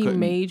know, like he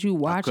made you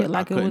watch it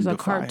like it was a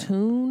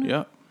cartoon.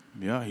 Yep.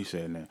 Yeah, he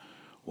said that.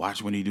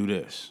 Watch when he do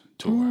this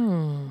to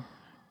her.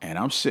 And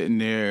I'm sitting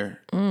there,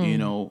 you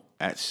know,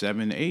 at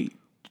 7, 8,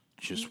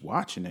 just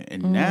watching it.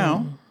 And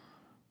now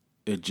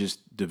it just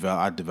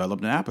I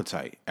developed an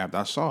appetite after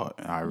I saw it.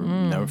 And I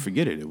never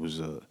forget it. It was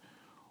a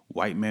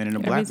white man and a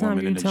black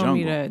woman in the jungle.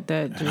 Every time you tell me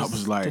that just I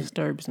was like,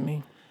 disturbs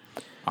me.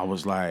 I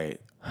was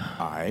like,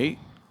 all right.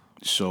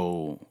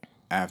 So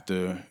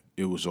after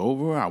it was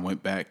over, I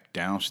went back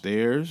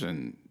downstairs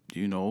and,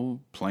 you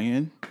know,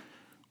 playing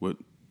with,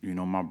 you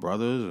know, my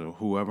brothers or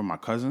whoever, my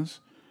cousins.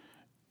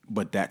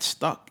 But that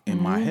stuck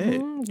in my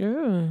head.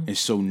 Yeah. And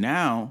so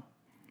now,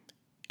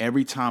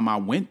 every time I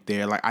went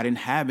there, like I didn't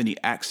have any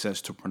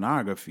access to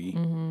pornography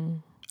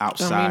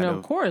outside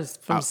of course,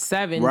 from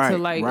 7 to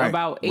like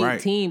about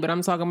 18. But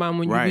I'm talking about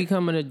when you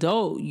become an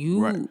adult,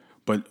 you. Right.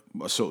 But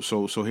so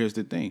here's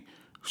the thing.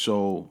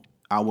 So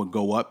I would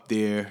go up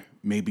there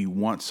maybe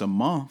once a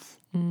month,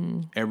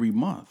 every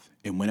month,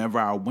 and whenever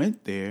I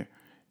went there,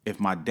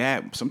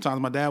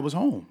 sometimes my dad was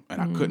home, and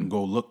I couldn't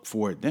go look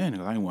for it then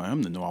because I didn't want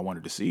him to know I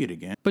wanted to see it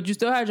again. But you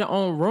still had your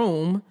own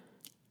room,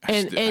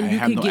 and you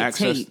could get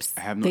tapes.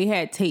 They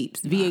had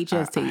tapes,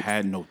 VHS tapes. I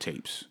had no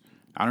tapes.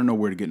 I don't know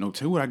where to get no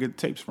tapes. Where would I get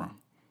the tapes from?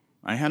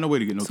 I ain't had no way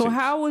to get no tapes. So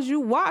how was you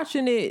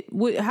watching it?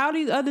 How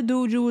these other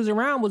dudes you was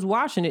around was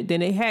watching it? Then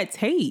they had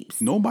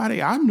tapes.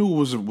 Nobody I knew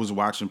was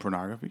watching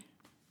pornography.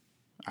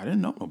 I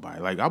didn't know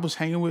nobody. Like, I was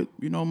hanging with,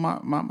 you know,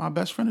 my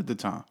best friend at the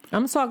time.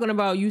 I'm talking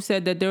about, you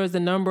said that there was a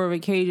number of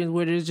occasions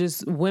where there's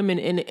just women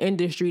in the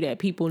industry that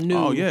people knew.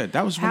 Oh, yeah.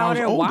 That was when I was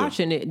older. How they're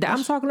watching it.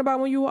 I'm talking about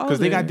when you were older.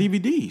 Because they got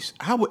DVDs.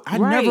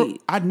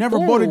 I never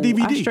bought a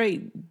DVD. I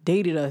straight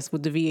dated us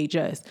with the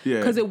VHS. Yeah.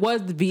 Because it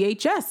was the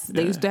VHS.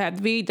 They used to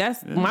have the VHS.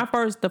 That's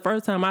the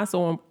first time I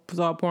saw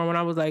porn when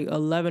I was like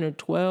 11 or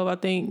 12, I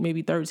think,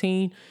 maybe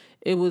 13.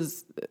 It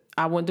was,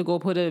 I went to go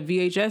put a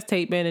VHS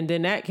tape in, and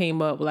then that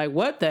came up. Like,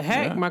 what the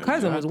heck? My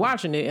cousin was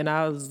watching it, and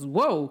I was,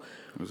 whoa.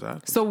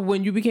 Exactly. So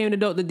when you became an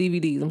adult, the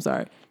DVDs, I'm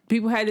sorry.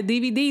 People had the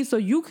DVDs, so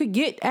you could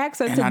get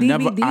access to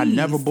DVDs. I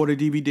never bought a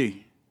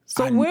DVD.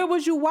 So where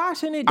was you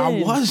watching it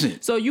then? I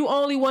wasn't. So you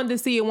only wanted to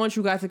see it once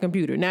you got the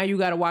computer. Now you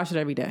got to watch it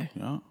every day.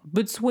 Yeah.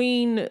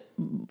 Between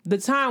the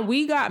time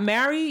we got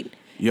married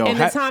and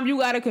the time you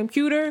got a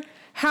computer...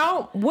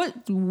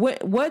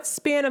 What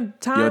span of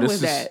time was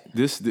that?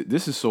 This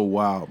is so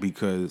wild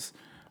because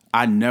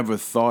I never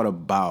thought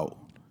about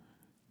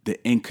the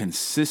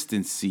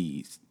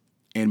inconsistencies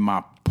in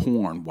my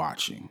porn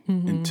watching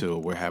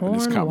until we're having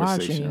this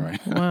conversation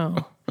right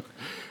now.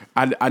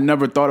 Wow. I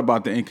never thought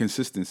about the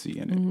inconsistency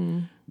in it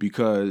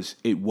because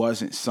it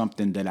wasn't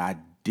something that I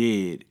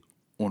did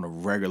on a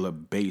regular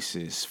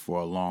basis for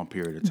a long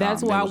period of time.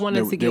 That's why I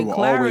wanted to get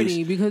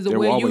clarity, because the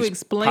way you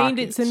explained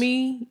it to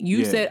me,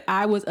 you said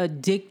I was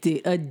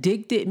addicted.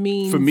 Addicted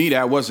means... For me,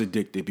 that was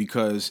addicted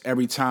because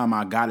every time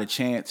I got a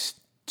chance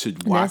to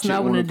watch it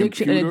on a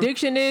computer... An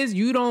addiction is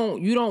you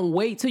don't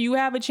wait till you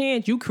have a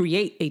chance. You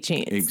create a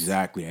chance.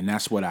 Exactly. And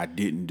that's what I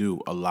didn't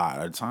do a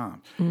lot of the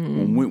time.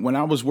 When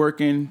I was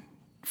working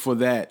for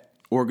that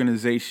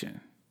organization...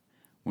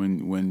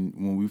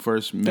 When we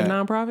first met,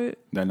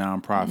 that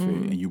nonprofit,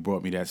 and you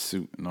brought me that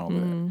suit and all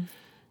that,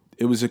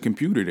 it was a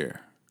computer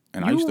there,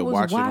 and I used to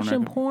watch it on that. You was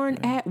watching porn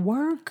at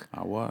work?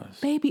 I was.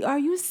 Baby, are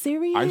you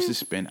serious? I used to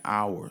spend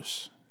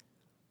hours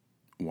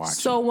watching.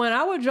 So when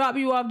I would drop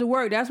you off to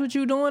work, that's what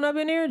you doing up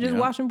in there, just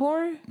watching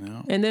porn?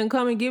 Yeah. And then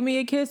come and give me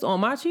a kiss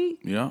on my cheek?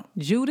 Yeah.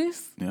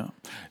 Judas? Yeah.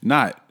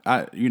 Not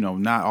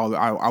all.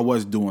 I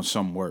was doing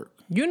some work.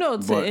 You know,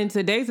 in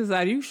today's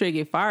society, you should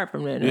get fired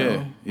from that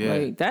now. Yeah.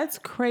 Like, that's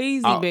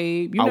crazy,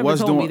 babe. You never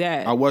told me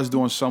that. I was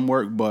doing some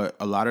work, but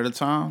a lot of the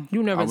time...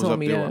 You never told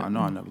me that. I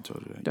know I never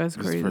told you that. That's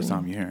crazy. It's the first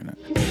time you're hearing that.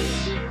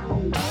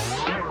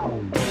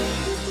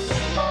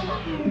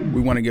 We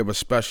want to give a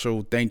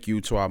special thank you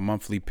to our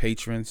monthly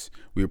patrons.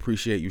 We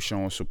appreciate you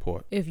showing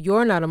support. If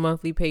you're not a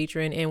monthly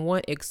patron and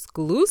want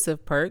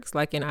exclusive perks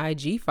like an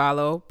IG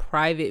follow,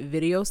 private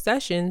video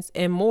sessions,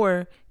 and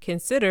more,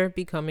 consider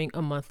becoming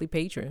a monthly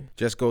patron.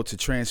 Just go to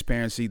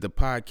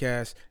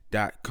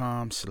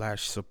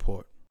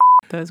transparencythepodcast.com/support.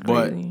 That's crazy.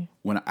 But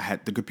when I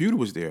had the computer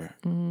was there,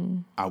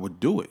 I would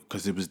do it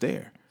because it was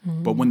there.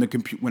 But when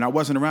I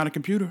wasn't around a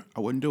computer, I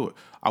wouldn't do it.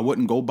 I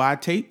wouldn't go buy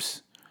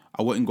tapes.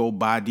 I wouldn't go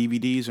buy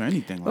DVDs or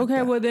anything like that.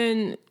 Okay, well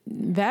then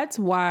that's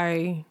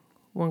why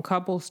when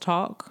couples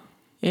talk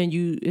and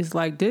it's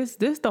like this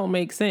don't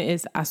make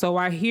sense. So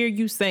I hear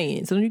you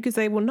saying. So you can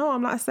say, well, no,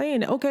 I'm not saying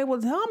that. Okay, well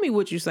tell me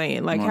what you're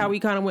saying. Like how we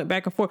kind of went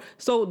back and forth.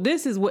 So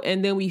this is what,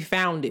 and then we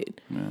found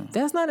it. Yeah.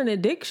 That's not an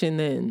addiction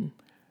then.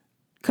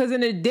 Because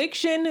an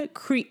addiction,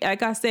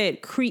 like I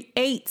said,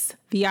 creates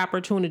the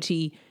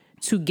opportunity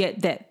to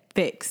get that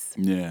fix.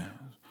 Yeah.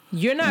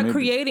 You're not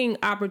creating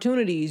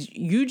opportunities.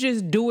 You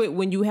just do it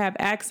when you have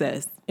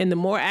access. And the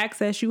more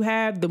access you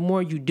have, the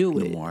more you do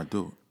it. The more I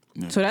do it.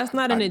 Yeah. So that's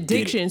not an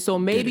addiction. So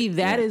maybe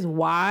that is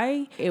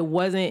why it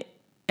wasn't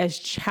as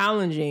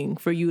challenging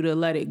for you to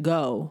let it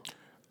go.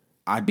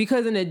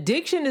 because an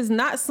addiction is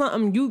not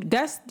something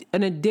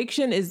an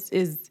addiction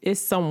is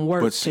some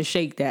work to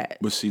shake that.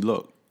 But see,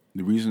 look,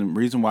 the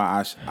reason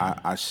why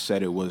I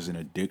said it was an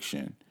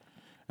addiction,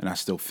 and I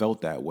still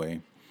felt that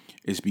way,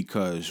 is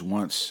because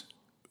once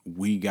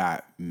we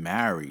got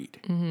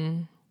married,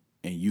 and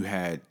you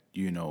had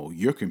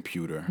your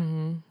computer,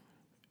 and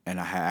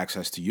I had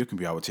access to your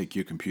computer, I would take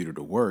your computer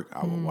to work.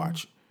 I would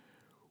watch.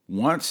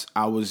 Once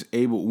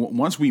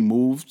we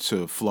moved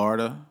to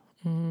Florida.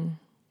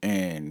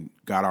 And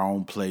got our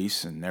own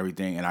place and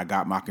everything, and I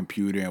got my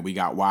computer, and we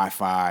got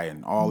Wi-Fi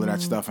and all of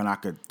that stuff, and I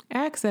could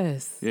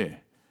access. Yeah,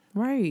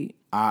 right.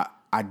 I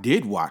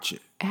did watch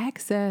it.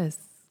 Access.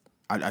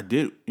 I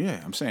did. Yeah,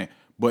 I'm saying,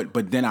 but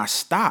then I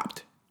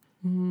stopped,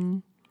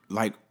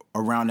 like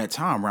around that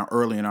time, around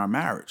early in our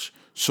marriage.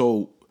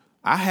 So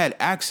I had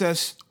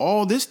access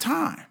all this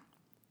time,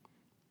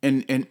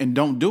 and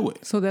don't do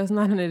it. So that's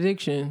not an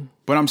addiction.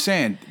 But I'm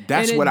saying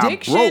that's what I broke.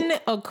 Addiction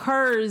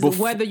occurs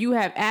whether you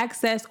have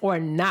access or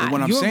not. But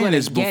what I'm saying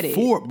is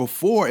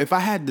before, if I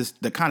had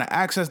the kind of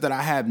access that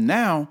I have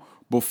now,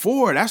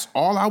 before, that's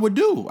all I would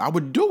do. I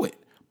would do it.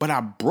 But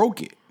I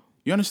broke it.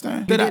 You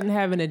understand? You didn't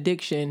have an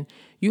addiction.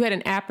 You had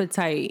an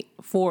appetite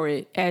for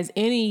it, as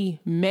any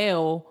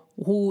male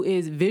who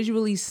is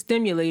visually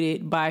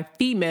stimulated by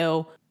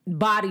female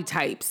body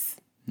types.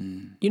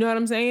 You know what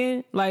I'm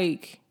saying?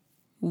 Like,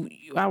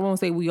 I won't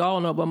say we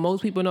all know, but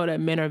most people know that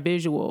men are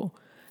visual.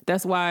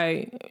 That's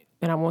why,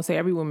 and I won't say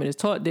every woman is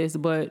taught this,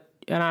 and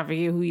I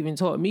forget who even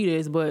taught me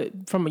this, but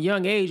from a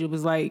young age, it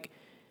was like,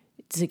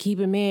 to keep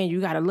a man, you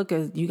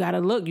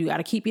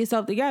gotta keep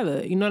yourself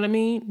together. You know what I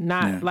mean?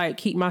 Not like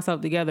keep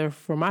myself together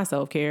for my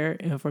self-care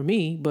and for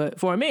me, but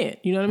for a man.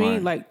 You know what I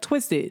mean? Like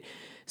twisted.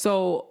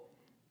 So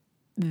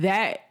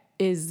that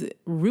is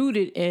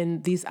rooted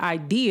in this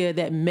idea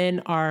that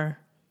men are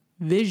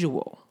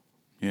visual.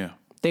 Yeah.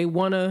 The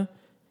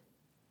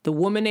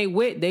woman they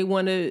with, they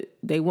want to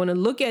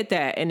look at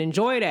that and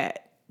enjoy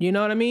that. You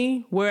know what I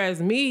mean?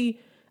 Whereas me,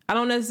 I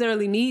don't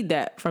necessarily need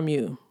that from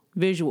you,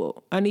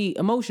 visual. I need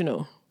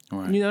emotional.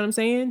 Right. You know what I'm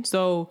saying?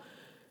 So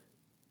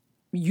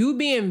you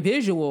being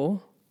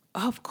visual,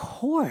 of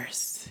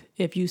course,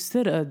 if you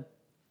sit a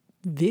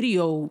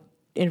video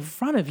in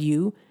front of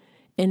you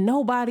and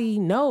nobody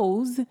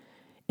knows,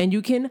 and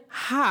you can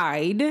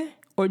hide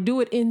or do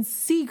it in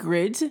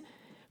secret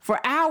for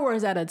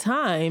hours at a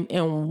time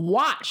and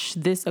watch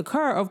this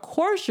occur, of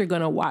course you're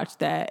going to watch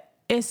that,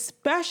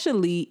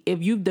 especially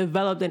if you've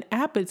developed an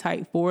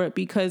appetite for it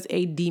because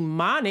a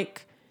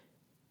demonic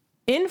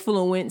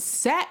influence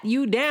sat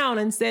you down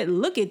and said,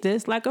 look at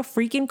this like a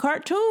freaking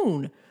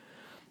cartoon.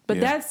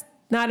 But that's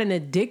not an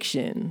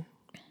addiction.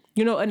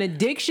 You know, an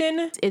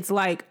addiction, it's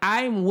like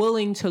I'm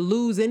willing to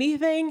lose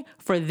anything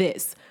for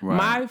this. Right.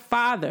 My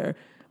father,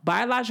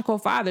 biological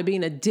father,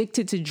 being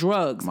addicted to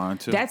drugs. Mine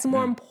too. That's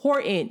more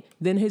important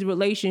than his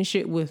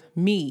relationship with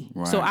me.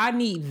 Right. So I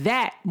need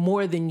that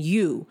more than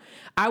you.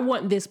 I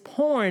want this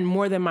porn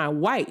more than my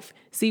wife.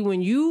 See,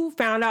 when you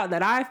found out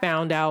that I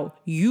found out,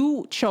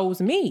 you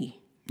chose me.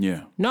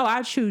 Yeah. No,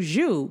 I choose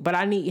you, but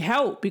I need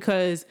help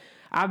because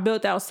I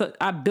built up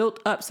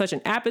such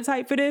an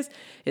appetite for this.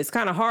 It's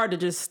kind of hard to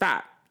just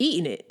stop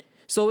eating it.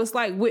 So it's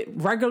like with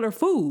regular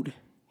food.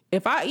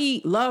 If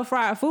I love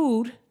fried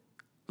food,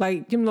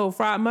 like them little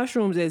fried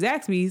mushrooms at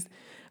Zaxby's,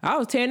 I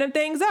was tearing them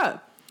things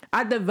up.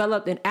 I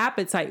developed an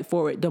appetite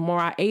for it. The more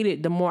I ate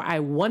it, the more I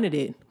wanted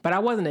it. But I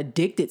wasn't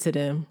addicted to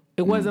them.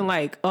 It wasn't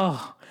like,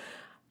 oh,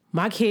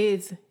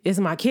 it's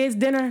my kids'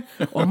 dinner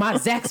or my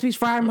Zaxby's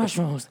fried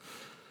mushrooms.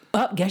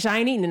 Guess I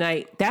ain't eating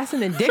tonight. That's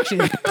an addiction.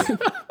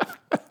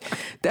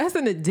 That's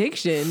an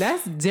addiction.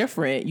 That's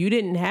different. You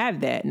didn't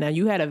have that. Now,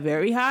 you had a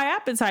very high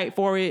appetite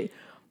for it,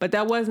 but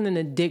that wasn't an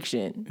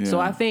addiction. Yeah.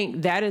 So I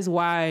think that is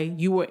why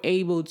you were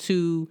able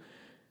to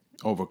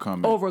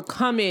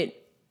overcome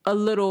it a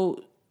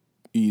little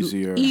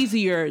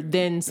easier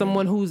than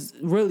someone who's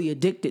really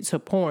addicted to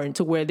porn,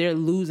 to where they're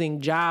losing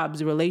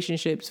jobs,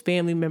 relationships,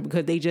 family members,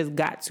 because they just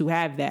got to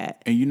have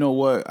that. And you know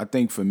what? I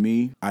think for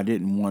me, I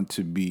didn't want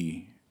to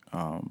be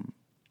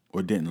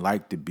or didn't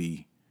like to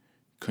be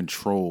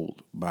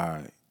controlled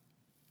by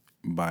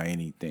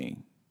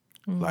anything.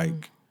 Mm-hmm.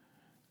 Like,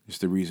 it's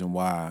the reason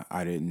why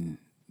I didn't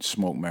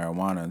smoke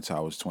marijuana until I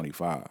was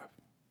 25.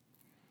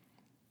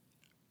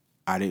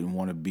 I didn't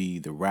want to be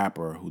the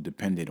rapper who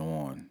depended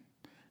on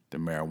the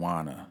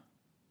marijuana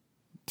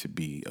to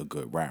be a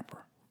good rapper.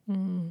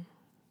 Mm-hmm.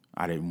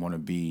 I didn't want to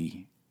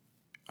be...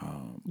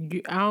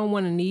 I don't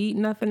want to need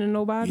nothing to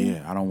nobody?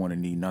 Yeah, I don't want to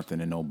need nothing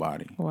to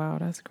nobody. Wow,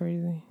 that's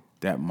crazy.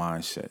 That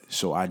mindset.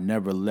 So I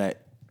never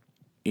let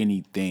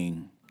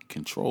anything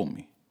control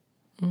me.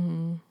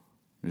 Mm-hmm.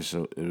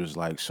 So it was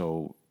like,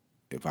 so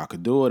if I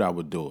could do it, I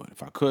would do it.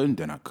 If I couldn't,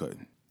 then I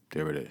couldn't.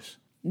 There it is.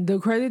 The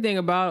crazy thing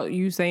about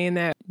you saying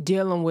that,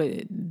 dealing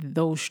with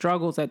those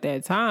struggles at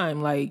that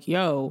time, like,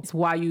 it's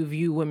why you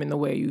view women the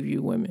way you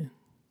view women.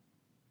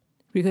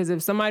 Because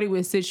if somebody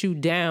would sit you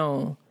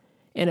down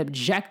and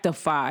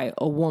objectify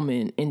a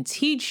woman and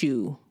teach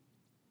you,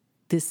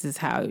 this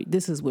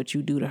is what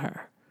you do to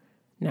her.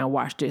 Now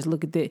watch this.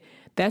 Look at that.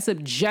 That's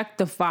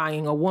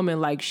objectifying a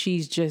woman like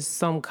she's just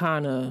some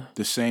kind of...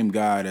 The same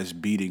guy that's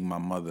beating my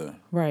mother.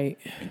 Right.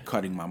 And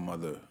cutting my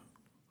mother.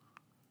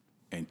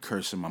 And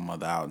cursing my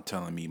mother out and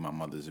telling me my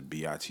mother's a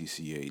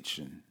bitch.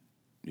 And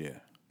yeah,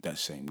 that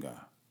same guy.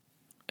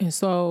 And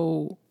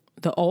so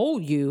the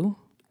old you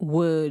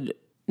would...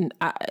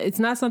 It's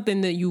not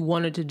something that you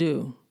wanted to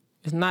do.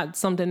 It's not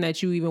something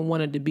that you even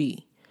wanted to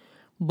be.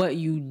 But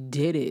you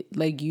did it.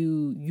 Like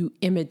you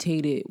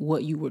imitated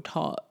what you were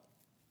taught.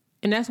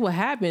 And that's what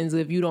happens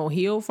if you don't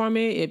heal from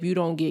it, if you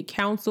don't get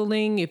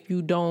counseling, if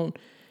you don't,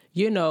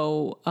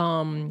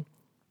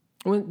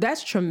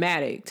 that's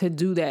traumatic to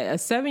do that. A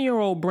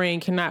 7-year-old brain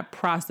cannot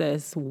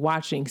process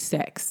watching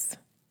sex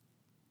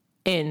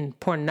and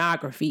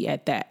pornography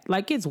at that.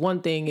 Like, it's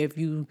one thing if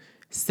you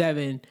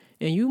 7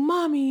 and you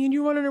mommy and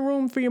you run in the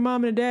room for your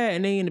mom and dad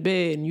and they in the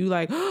bed and you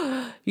like,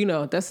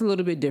 that's a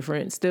little bit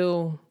different.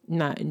 Still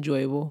not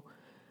enjoyable.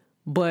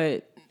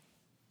 But,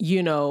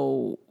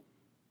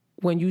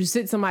 when you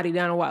sit somebody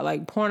down and watch,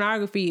 like,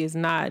 pornography is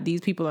not,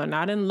 these people are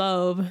not in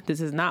love. This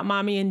is not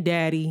mommy and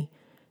daddy.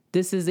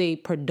 This is a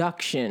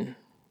production,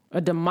 a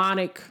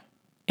demonic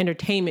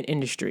entertainment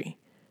industry.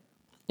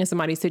 And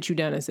somebody sits you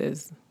down and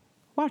says,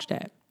 watch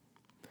that.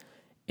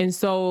 And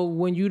so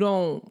when you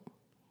don't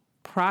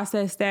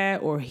process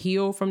that or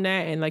heal from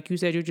that, and like you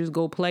said, you just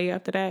go play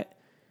after that,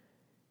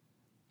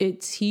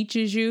 it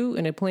teaches you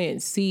and it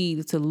plants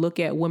seeds to look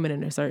at women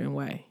in a certain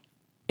way.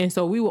 And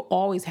so we will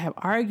always have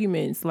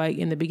arguments, like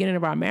in the beginning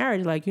of our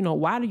marriage, like,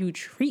 why do you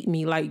treat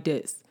me like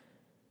this?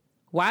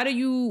 It's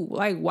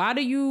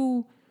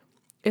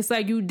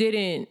like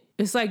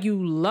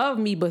you love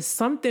me, but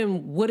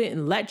something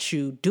wouldn't let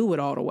you do it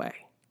all the way.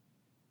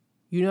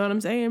 You know what I'm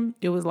saying?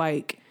 It was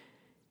like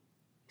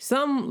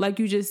like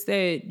you just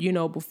said,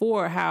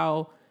 before,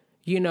 how,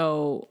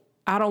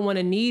 I don't want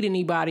to need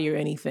anybody or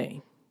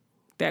anything.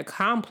 That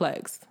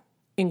complex,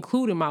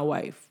 including my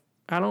wife.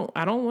 I don't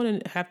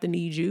want to have to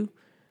need you.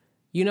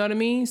 You know what I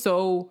mean?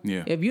 So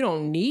If you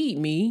don't need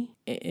me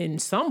in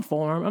some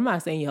form, I'm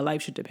not saying your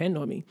life should depend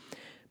on me,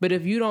 but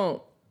if you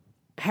don't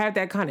have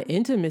that kind of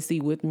intimacy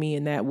with me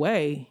in that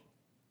way,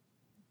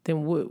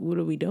 then what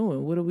are we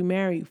doing? What are we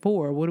married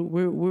for? Where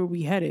are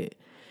we headed?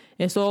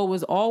 And so it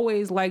was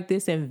always like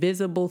this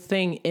invisible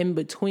thing in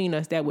between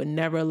us that would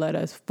never let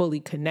us fully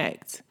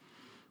connect.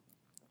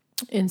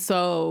 And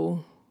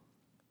so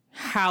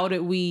how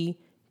did we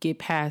get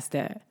past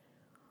that?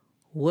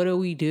 What do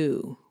we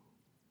do?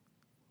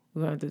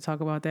 We're going to have to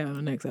talk about that on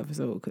the next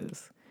episode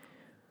because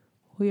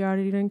we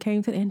already done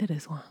came to the end of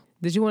this one.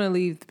 Did you want to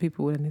leave the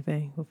people with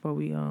anything before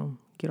we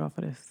get off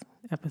of this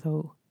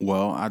episode?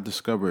 Well, I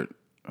discovered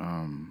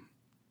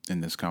in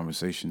this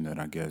conversation that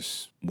I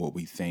guess what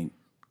we think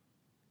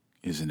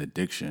is an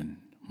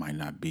addiction might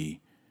not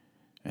be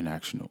an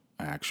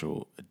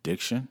actual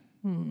addiction.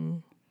 Mm-hmm.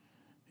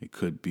 It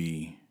could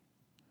be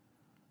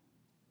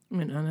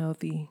an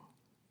unhealthy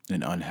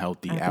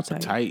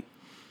appetite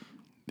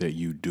that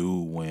you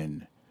do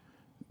when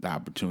the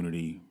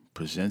opportunity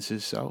presents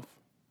itself.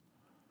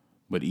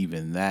 But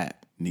even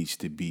that needs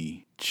to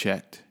be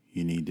checked.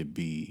 You need to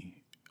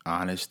be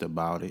honest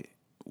about it,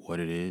 what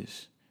it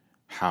is,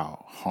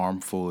 how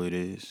harmful it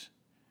is,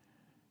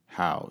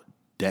 how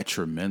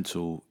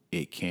detrimental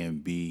it can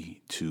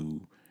be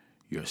to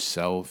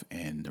yourself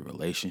and the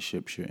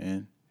relationships you're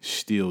in.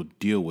 Still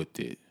deal with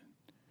it.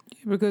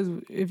 Because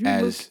if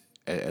you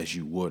as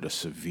you would a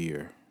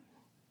severe,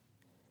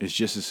 it's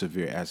just as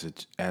severe as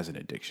an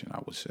addiction, I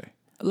would say.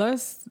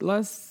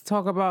 Let's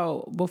talk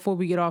about, before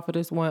we get off of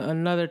this one,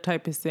 another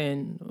type of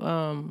sin.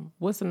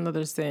 What's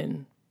another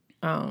sin?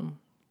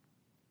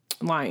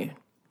 Lying.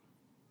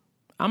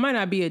 I might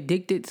not be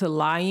addicted to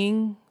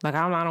lying. Like,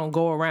 I don't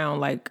go around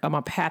like I'm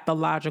a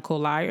pathological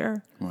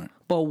liar. Right.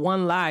 But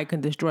one lie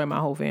can destroy my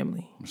whole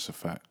family. It's a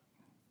fact.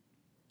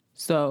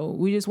 So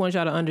we just want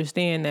y'all to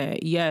understand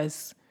that,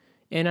 yes,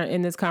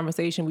 in this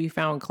conversation, we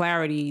found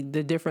clarity,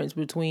 the difference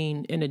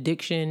between an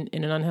addiction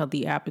and an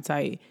unhealthy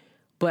appetite.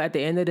 But at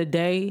the end of the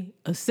day,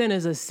 a sin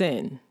is a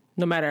sin,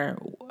 no matter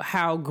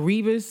how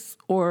grievous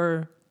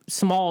or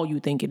small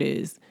you think it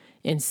is.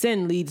 And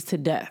sin leads to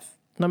death,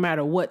 no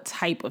matter what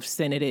type of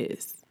sin it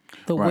is.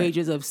 The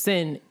wages of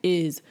sin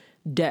is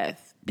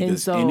death.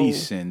 Because any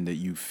sin that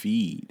you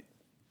feed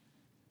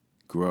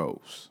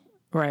grows.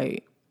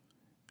 Right.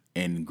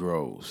 And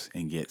grows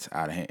and gets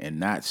out of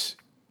hand.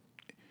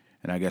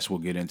 And I guess we'll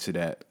get into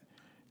that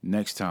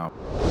next time.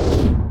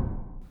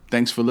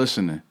 Thanks for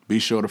listening. Be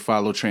sure to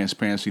follow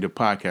Transparency the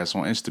Podcast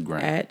on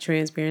Instagram. At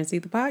Transparency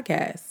the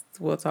Podcast.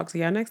 We'll talk to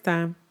y'all next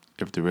time.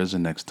 If there is a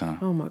next time.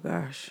 Oh my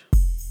gosh.